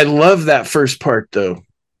 I love that first part, though.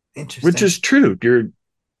 Interesting. Which is true.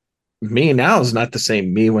 Me now is not the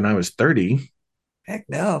same me when I was 30. Heck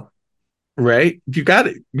no. Right?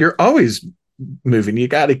 You're always moving. You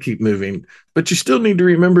got to keep moving, but you still need to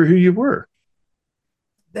remember who you were.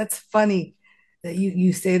 That's funny that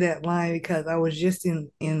you say that line, because I was just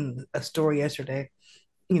in a store yesterday,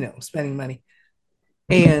 spending money.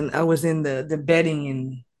 And I was in the bedding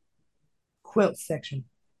and quilt section.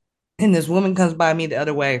 And this woman comes by me the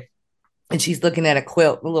other way and she's looking at a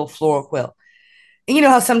quilt, a little floral quilt. And you know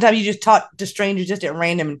how sometimes you just talk to strangers just at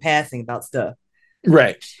random in passing about stuff.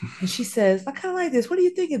 Right. And she says, I kind of like this. What do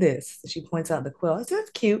you think of this? And she points out the quilt. I said,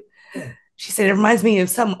 that's cute. She said, it reminds me of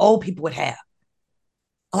something old people would have.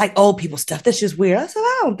 I like old people stuff. That's just weird. I said,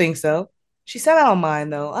 I don't think so. She said, I don't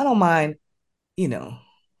mind though. I don't mind, you know,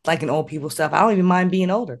 liking old people stuff. I don't even mind being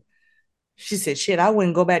older. She said, shit, I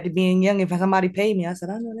wouldn't go back to being young if somebody paid me. I said,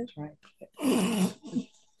 I know that's right.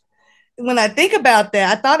 When I think about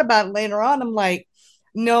that, I thought about it later on. I'm like,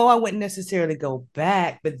 no, I wouldn't necessarily go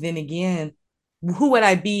back. But then again, who would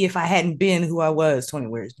I be if I hadn't been who I was 20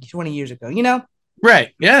 years ago, you know?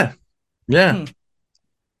 Right. Yeah. Yeah.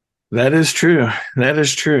 That is true. That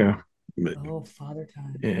is true. But, Father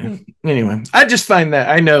time. Yeah. Anyway, I just find that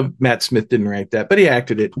I know Matt Smith didn't write that, but he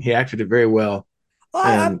acted it. He acted it very well.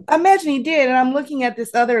 Well, I imagine he did. And I'm looking at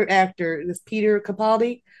this other actor, this Peter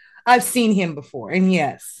Capaldi. I've seen him before. And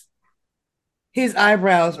yes, his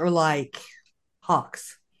eyebrows are like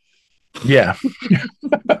hawks. Yeah.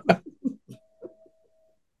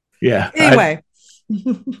 Yeah. Anyway.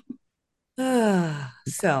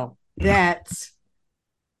 So that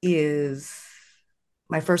is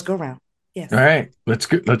my first go round. Yes. All right.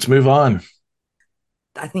 Let's move on.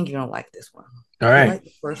 I think you're gonna like this one. All right. You like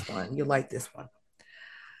the first one. You like this one.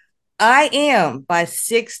 I am, by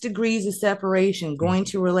 6 degrees of separation, going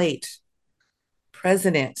to relate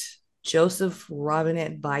President Joseph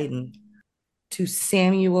Robinette Biden to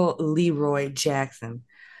Samuel Leroy Jackson,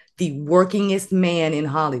 the workingest man in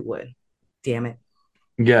Hollywood. Damn it.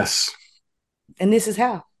 Yes. And this is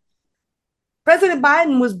how. President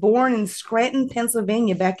Biden was born in Scranton,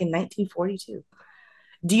 Pennsylvania back in 1942.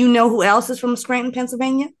 Do you know who else is from Scranton,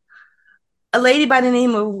 Pennsylvania? A lady by the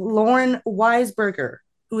name of Lauren Weisberger,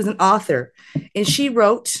 who is an author, and she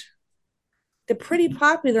wrote the pretty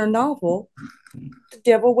popular novel, The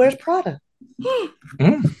Devil Wears Prada.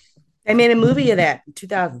 They made a movie of that in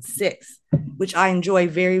 2006, which I enjoy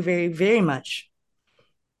very, very, very much.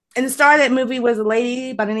 And the star of that movie was a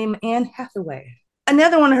lady by the name of Anne Hathaway.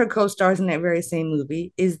 Another one of her co-stars in that very same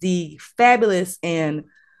movie is the fabulous and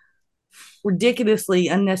ridiculously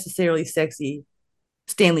unnecessarily sexy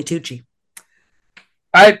Stanley Tucci.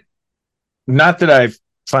 Not that I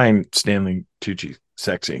find Stanley Tucci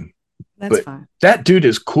sexy. That's fine. That dude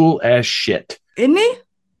is cool as shit. Isn't he?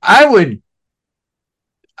 I would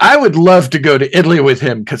love to go to Italy with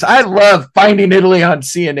him because I love Finding Italy on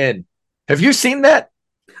CNN. Have you seen that?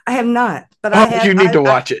 I have not, but you need to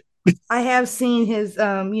watch it. I have seen his,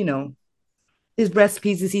 his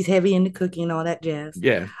recipes. He's heavy into cooking and all that jazz.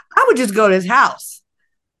 Yeah. I would just go to his house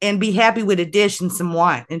and be happy with a dish and some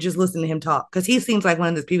wine and just listen to him talk because he seems like one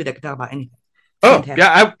of those people that can talk about anything.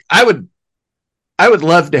 Yeah, I would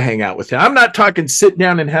love to hang out with him. I'm not talking sit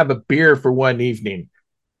down and have a beer for one evening.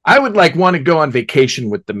 I would want to go on vacation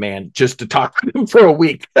with the man just to talk to him for a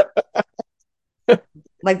week.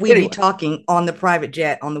 Like we'd be talking on the private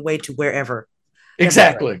jet on the way to wherever.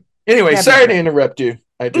 Exactly. Anyway, sorry to interrupt you.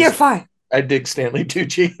 You're fine. I dig Stanley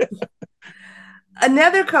Tucci.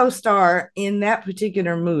 Another co-star in that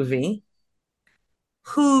particular movie,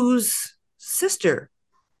 whose sister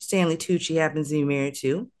Stanley Tucci happens to be married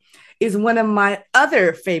to, is one of my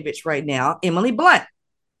other favorites right now, Emily Blunt.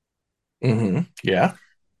 Mm-hmm. Yeah.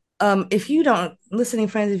 If you don't, listening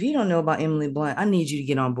friends, if you don't know about Emily Blunt, I need you to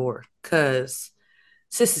get on board because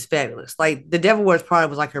sis is fabulous. Like The Devil Wears Prada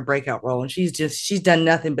was like her breakout role, and she's done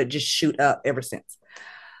nothing but just shoot up ever since.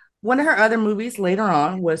 One of her other movies later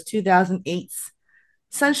on was 2008's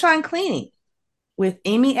Sunshine Cleaning with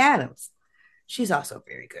Amy Adams. She's also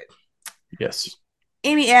very good. Yes.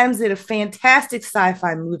 Amy Adams did a fantastic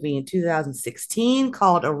sci-fi movie in 2016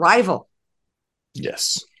 called Arrival.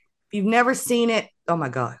 Yes. If you've never seen it, oh my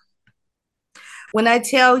God. When I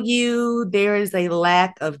tell you there is a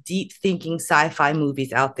lack of deep thinking sci-fi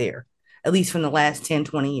movies out there, at least from the last 10,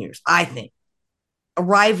 20 years, I think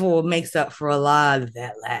Arrival makes up for a lot of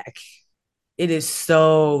that lack. It is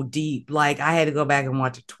so deep. Like I had to go back and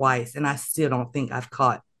watch it twice, and I still don't think I've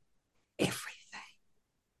caught everything.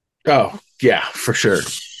 Oh, yeah, for sure.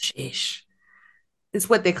 Ish. It's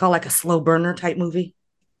what they call like a slow burner type movie.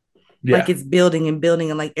 Yeah. Like it's building and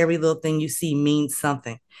building, and like every little thing you see means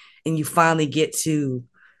something. And you finally get to,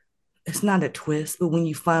 it's not a twist, but when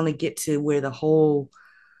you finally get to where the whole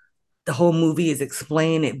movie is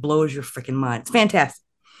explained, it blows your freaking mind. It's fantastic.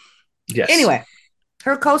 Yes. Anyway,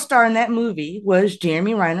 her co-star in that movie was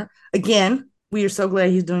Jeremy Renner. Again, we are so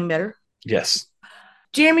glad he's doing better. Yes.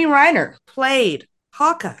 Jeremy Renner played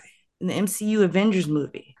Hawkeye in the MCU Avengers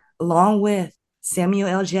movie, along with Samuel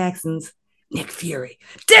L. Jackson's Nick Fury.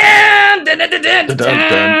 Dun, dun, dun, dun, dun,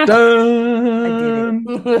 Dun, dun. dun, dun, I did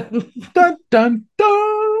it. dun, dun,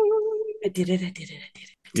 dun. I did it.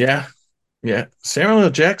 Yeah. Yeah. Samuel L.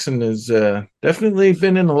 Jackson has definitely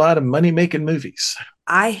been in a lot of money-making movies.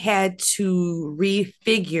 I had to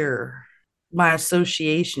refigure my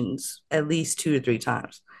associations at least 2 to 3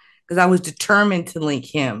 times because I was determined to link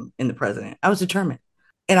him in the president. I was determined.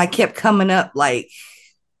 And I kept coming up like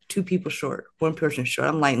 2 people short, 1 person short.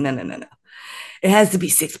 I'm like, no. It has to be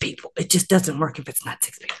 6 people. It just doesn't work if it's not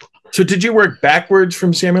 6 people. So did you work backwards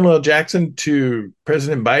from Samuel L. Jackson to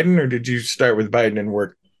President Biden, or did you start with Biden and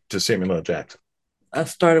work to Samuel L. Jackson? I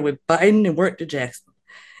started with Biden and worked to Jackson.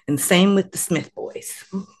 And same with the Smith boys.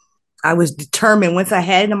 I was determined once I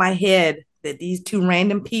had it in my head that these 2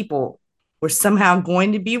 random people were somehow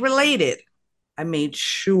going to be related. I made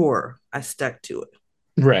sure I stuck to it.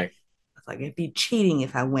 Right. Like it'd be cheating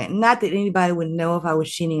if I went. Not that anybody would know if I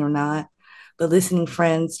was cheating or not, but listening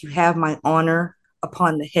friends, you have my honor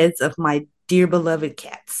upon the heads of my dear beloved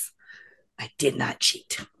cats. I did not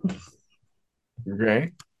cheat.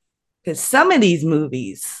 Right. Because some of these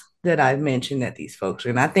movies that I've mentioned that these folks are,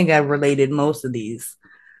 and I think I've related most of these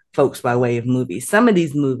folks by way of movies. Some of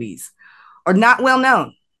these movies are not well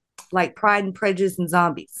known, like Pride and Prejudice and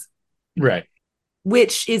Zombies. Right.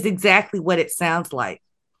 Which is exactly what it sounds like.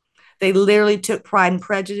 They literally took Pride and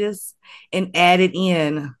Prejudice and added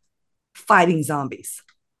in fighting zombies.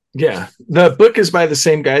 Yeah. The book is by the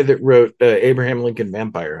same guy that wrote Abraham Lincoln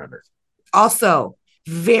Vampire Hunter. Also,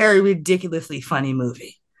 very ridiculously funny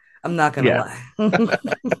movie. I'm not going to lie. I'm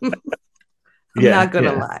not going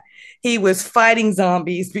to lie. He was fighting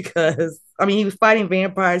zombies because, he was fighting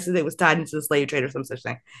vampires so they was tied into the slave trade or some such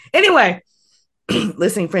thing. Anyway,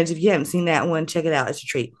 listening friends, if you haven't seen that one, check it out. It's a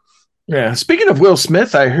treat. Yeah. Speaking of Will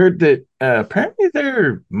Smith, I heard that apparently they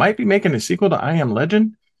might be making a sequel to I Am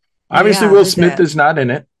Legend. Obviously, Will Smith is not in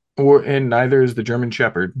it, and neither is the German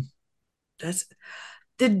Shepherd.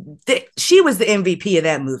 She was the MVP of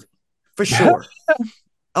that movie, for sure.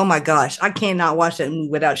 Oh my gosh. I cannot watch that movie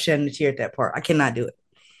without shedding a tear at that part. I cannot do it.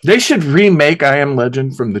 They should remake I Am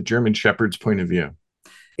Legend from the German Shepherd's point of view.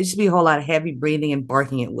 It should be a whole lot of heavy breathing and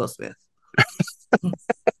barking at Will Smith.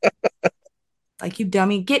 Like, you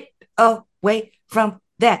dummy, get away from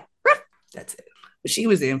that. That's it. She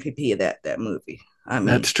was the MVP of that movie.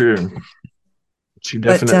 That's true. She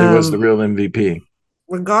definitely was the real MVP.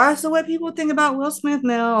 Regardless of what people think about Will Smith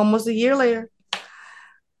now, almost a year later,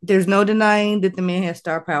 there's no denying that the man has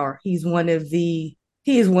star power. He is a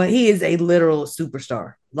literal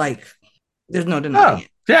superstar. Like, there's no denying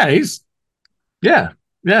it. Yeah.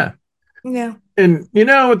 Yeah. And,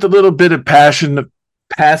 with a little bit of passing of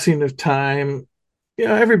time,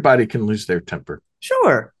 everybody can lose their temper.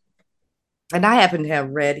 Sure. And I happen to have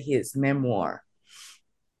read his memoir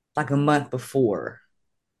like a month before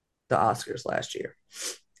the Oscars last year.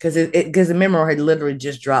 Because the memoir had literally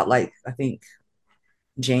just dropped, like, I think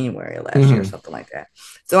January last year or something like that.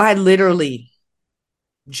 So I had literally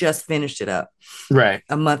just finished it up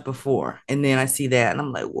a month before. And then I see that and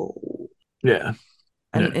I'm like, whoa. Yeah.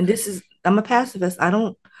 And this is, I'm a pacifist. I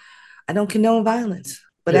don't condone violence.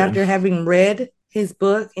 But after having read his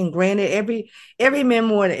book, and granted, every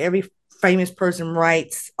memoir that every famous person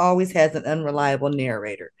writes always has an unreliable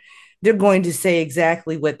narrator. They're going to say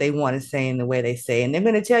exactly what they want to say in the way they say, and they're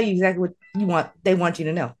going to tell you exactly what they want you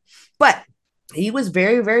to know. But he was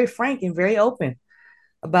very, very frank and very open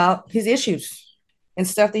about his issues and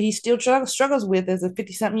stuff that he still struggles with as a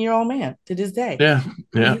 50-something-year-old man to this day. Yeah.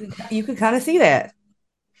 You can kind of see that.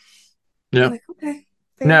 Yeah. Like, okay.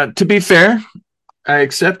 Fair. Now, to be fair, I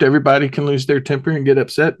accept everybody can lose their temper and get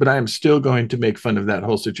upset, but I am still going to make fun of that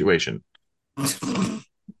whole situation.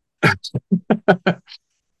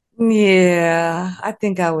 Yeah, I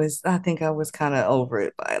think I was kind of over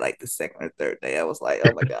it by like the second or third day. I was like,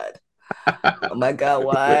 oh my god,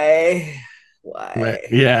 why?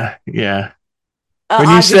 Yeah. When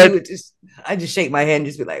you said, I just shake my head and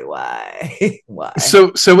just be like, why?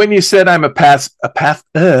 So when you said I'm a pacifist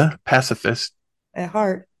at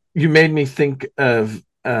heart, you made me think of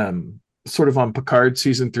sort of on Picard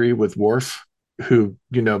season 3 with Worf, who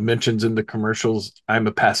mentions in the commercials, I'm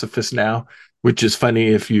a pacifist now, which is funny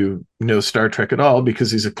if you know Star Trek at all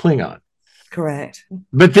because he's a Klingon. Correct.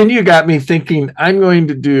 But then you got me thinking, I'm going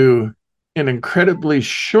to do an incredibly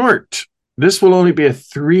short. This will only be a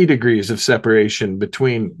 3 degrees of separation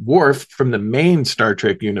between Worf from the main Star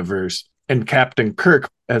Trek universe and Captain Kirk,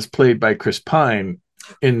 as played by Chris Pine,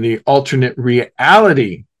 in the alternate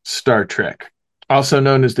reality Star Trek, also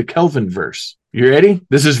known as the Kelvinverse. You ready?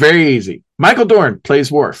 This is very easy. Michael Dorn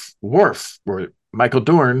plays Worf. Or Michael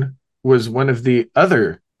Dorn was one of the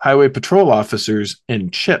other highway patrol officers in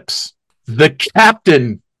Chips. The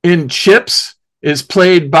captain in Chips is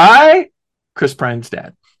played by Chris Pine's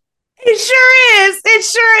dad. It sure is. It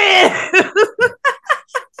sure is.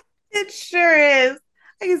 It sure is.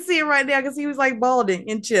 I can see it right now because he was like balding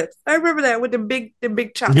in Chips. I remember that with the big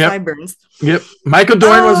chopped sideburns. Yep. Michael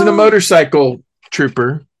Dorn wasn't a motorcycle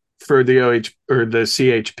trooper for the or the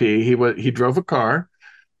CHP. He drove a car,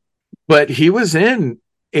 but he was in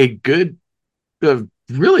a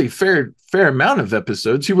really fair amount of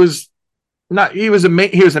episodes. He was a main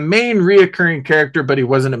reoccurring character, but he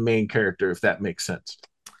wasn't a main character, if that makes sense.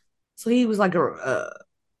 So he was like a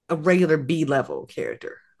regular B-level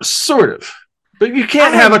character. Sort of. But you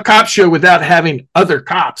can't have a cop show without having other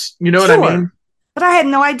cops. You know what I mean? But I had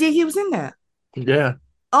no idea he was in that. Yeah.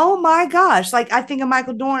 Oh my gosh. Like, I think of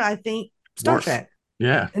Michael Dorn, I think Star Trek.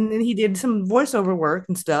 Yeah. And then he did some voiceover work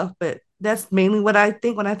and stuff, but that's mainly what I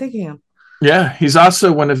think when I think of him. Yeah. He's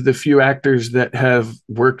also one of the few actors that have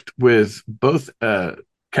worked with both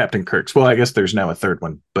Captain Kirk's. Well, I guess there's now a third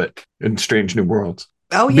one, but in Strange New Worlds.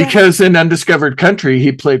 Oh, yeah. Because in Undiscovered Country,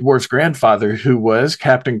 he played Worf's grandfather, who was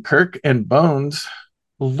Captain Kirk and Bones'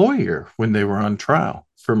 lawyer when they were on trial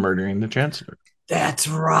for murdering the Chancellor. That's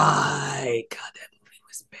right. God, that movie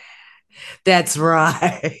was bad. That's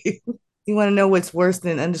right. You want to know what's worse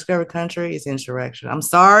than Undiscovered Country? It's Insurrection. I'm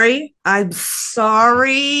sorry. That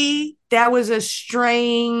was a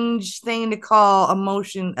strange thing to call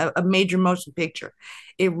a major motion picture.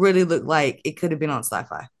 It really looked like it could have been on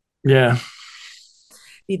Sci-Fi. Yeah.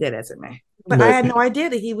 Be that as it may. But I had no idea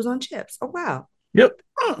that he was on Chips. Oh, wow. Yep.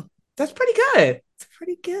 That's pretty good. It's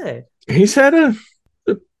pretty good. He's had a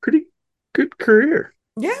pretty good career.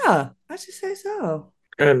 Yeah, I should say so.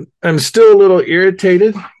 And I'm still a little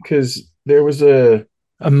irritated because there was a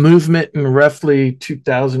movement in roughly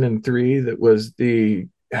 2003 that was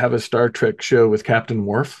have a Star Trek show with Captain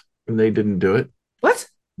Worf, and they didn't do it. What?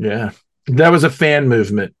 Yeah. That was a fan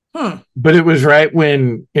movement. But it was right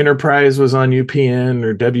when Enterprise was on UPN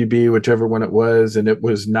or WB, whichever one it was, and it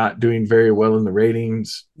was not doing very well in the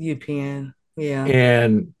ratings. UPN, yeah.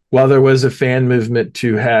 And while there was a fan movement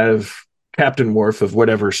to have Captain Worf of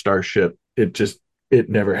whatever starship, it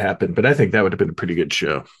never happened. But I think that would have been a pretty good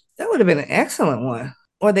show. That would have been an excellent one.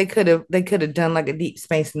 Or they could have done like a Deep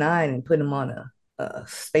Space Nine and put him on a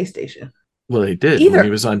space station. Well, they did when he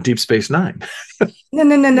was on Deep Space Nine.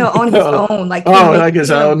 No, on his own. Like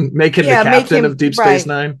his own. Make him the captain of Deep Space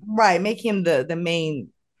Nine. Right, make him the main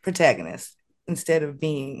protagonist instead of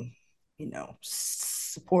being,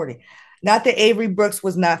 supporting. Not that Avery Brooks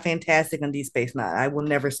was not fantastic on Deep Space Nine. I will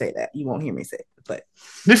never say that. You won't hear me say it. But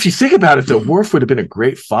if you think about it, though, Worf would have been a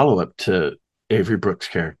great follow-up to Avery Brooks'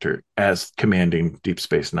 character as commanding Deep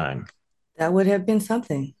Space Nine. That would have been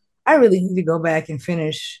something. I really need to go back and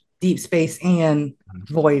finish Deep Space and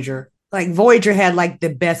Voyager. Like Voyager had like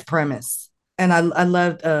the best premise, and I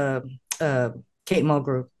loved Kate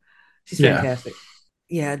Mulgrew. She's fantastic.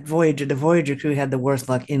 Yeah, the Voyager crew had the worst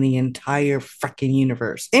luck in the entire freaking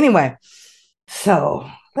universe. Anyway, so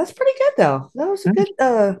that's pretty good though. That was a good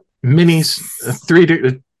minis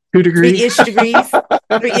 2 degrees,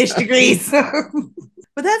 3-ish degrees.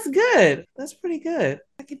 But that's good. That's pretty good.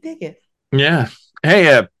 I can dig it. Yeah.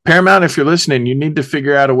 Hey, Paramount, if you're listening, you need to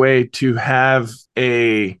figure out a way to have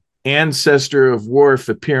a ancestor of Worf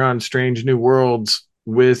appear on Strange New Worlds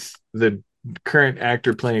with the current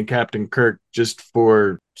actor playing Captain Kirk,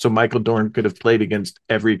 so Michael Dorn could have played against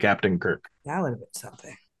every Captain Kirk. That would have been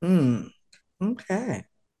something. Okay.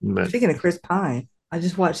 But speaking of Chris Pine, I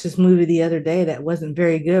just watched this movie the other day that wasn't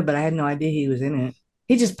very good, but I had no idea he was in it.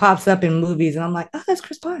 He just pops up in movies, and I'm like, oh, that's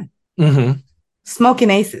Chris Pine. Mm-hmm.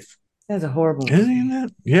 Smoking Aces. That's a horrible movie. Isn't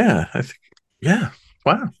that? Yeah, I think. Yeah.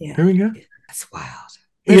 Wow. Yeah. Here we go. That's wild.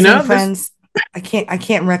 Listen, friends, I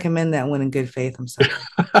can't recommend that one in good faith. I'm sorry.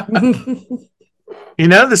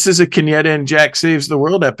 This is a Kenyatta and Jack Saves the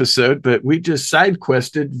World episode, but we just side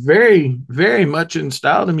quested very, very much in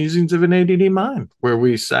style the musings of an ADD mind, where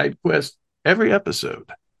we side quest every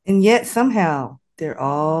episode. And yet somehow they're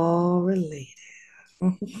all related.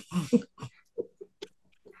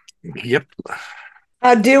 Yep.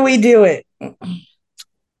 How do we do it?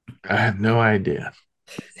 I have no idea.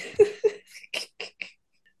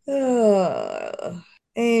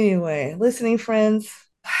 Anyway, listening friends,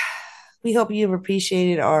 we hope you've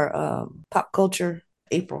appreciated our pop culture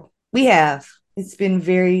April. We have. It's been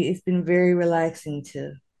very relaxing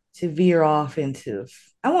to veer off into,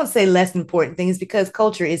 I won't say less important things, because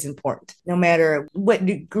culture is important. No matter what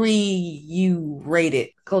degree you rate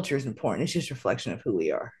it, culture is important. It's just a reflection of who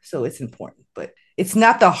we are. So it's important, but it's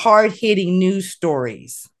not the hard-hitting news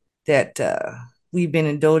stories that we've been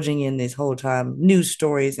indulging in this whole time, news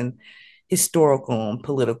stories and historical and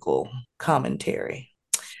political commentary.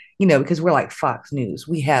 You know, because we're like Fox News.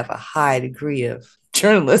 We have a high degree of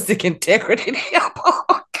journalistic integrity.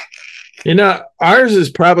 You know, ours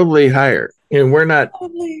is probably higher, and we're not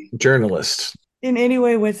Probably journalists. in any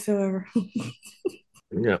way whatsoever.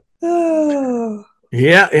 Yeah. Oh.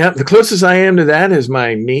 Yeah. The closest I am to that is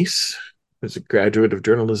my niece, who's a graduate of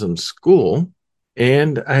journalism school,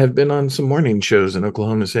 and I have been on some morning shows in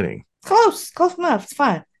Oklahoma City. Close enough. It's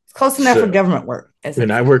fine. It's close enough for government work.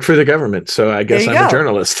 And I work for the government, so I guess I'm a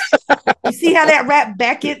journalist. You see how that wrap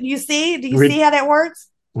back it? You see? Do you see how that works?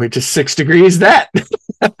 We're just 6 degrees that.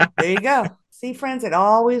 There you go. See, friends, it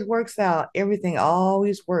always works out. Everything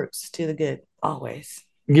always works to the good. Always.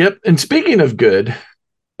 Yep. And speaking of good,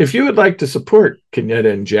 if you would like to support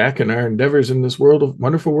Kenyetta and Jack and our endeavors in this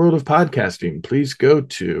wonderful world of podcasting, please go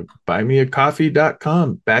to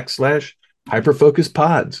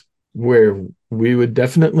buymeacoffee.com/hyperfocuspods, where we would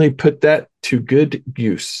definitely put that to good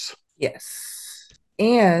use. Yes.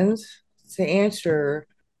 And to answer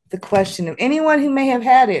the question of anyone who may have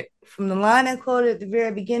had it from the line I quoted at the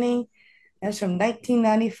very beginning, that's from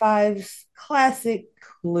 1995's classic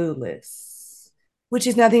Clueless, which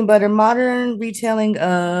is nothing but a modern retelling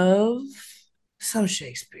of some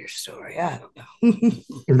Shakespeare story. I don't know.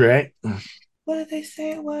 Right. What did they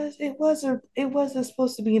say it was? It was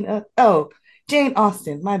supposed to be Jane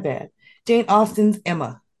Austen. My bad. Jane Austen's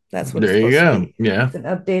Emma. That's what. There you go. Yeah, it's an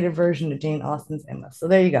updated version of Jane Austen's Emma. So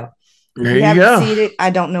there you go. There you go. Seen it,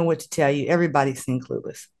 I don't know what to tell you. Everybody's seen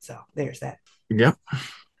Clueless. So there's that. Yep.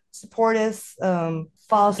 Support us. Follow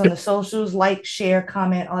us on the socials. Like, share,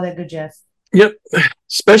 comment, all that good jazz. Yep.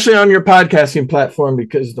 Especially on your podcasting platform,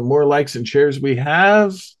 because the more likes and shares we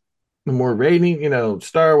have, the more rating,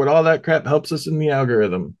 star with all that crap helps us in the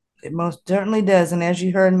algorithm. It most certainly does. And as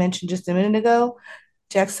you heard mentioned just a minute ago,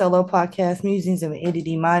 Jack's solo podcast, Musings of an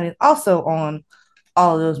ADD Mind, is also on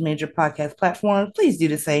all of those major podcast platforms. Please do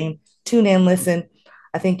the same. Tune in, listen.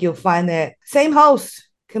 I think you'll find that same host,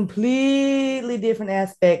 completely different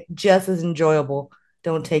aspect, just as enjoyable.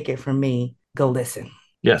 Don't take it from me. Go listen.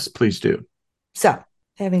 Yes, please do. So,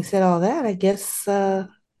 having said all that, I guess our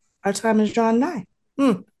time is drawn nigh.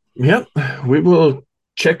 Yep. We will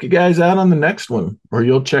check you guys out on the next one, or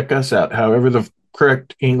you'll check us out, however the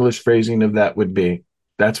correct English phrasing of that would be.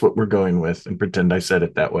 That's what we're going with, and pretend I said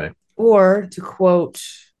it that way. Or to quote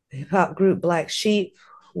the hip-hop group Black Sheep,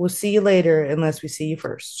 we'll see you later unless we see you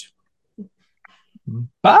first.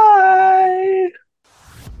 Bye!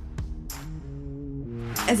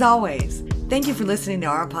 As always, thank you for listening to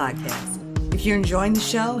our podcast. If you're enjoying the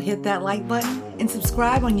show, hit that like button and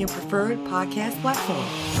subscribe on your preferred podcast platform.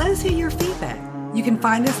 Let us hear your feedback. You can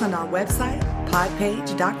find us on our website,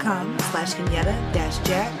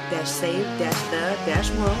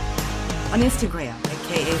 podpage.com/Kenyetta-Jack-Save-the-world, on Instagram at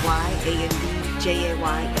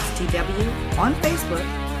KAYANDJAYSTW, on Facebook,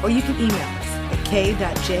 or you can email us at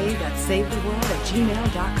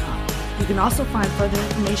k.j.savetheworld@gmail.com. You can also find further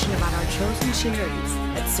information about our chosen charities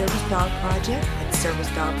at Service Dog Project at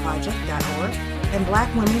servicedogproject.org and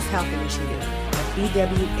Black Women's Health Initiative at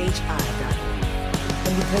bwhi.org.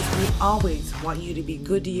 And because we always want you to be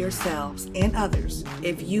good to yourselves and others,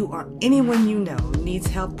 if you or anyone you know needs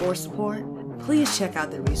help or support, please check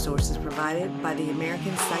out the resources provided by the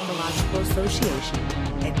American Psychological Association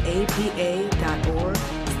at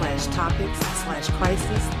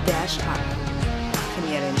apa.org/topics/crisis-topic.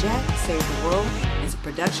 Kenyetta and Jack Save the World is a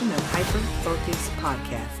production of Hyper Focus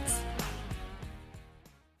Podcasts.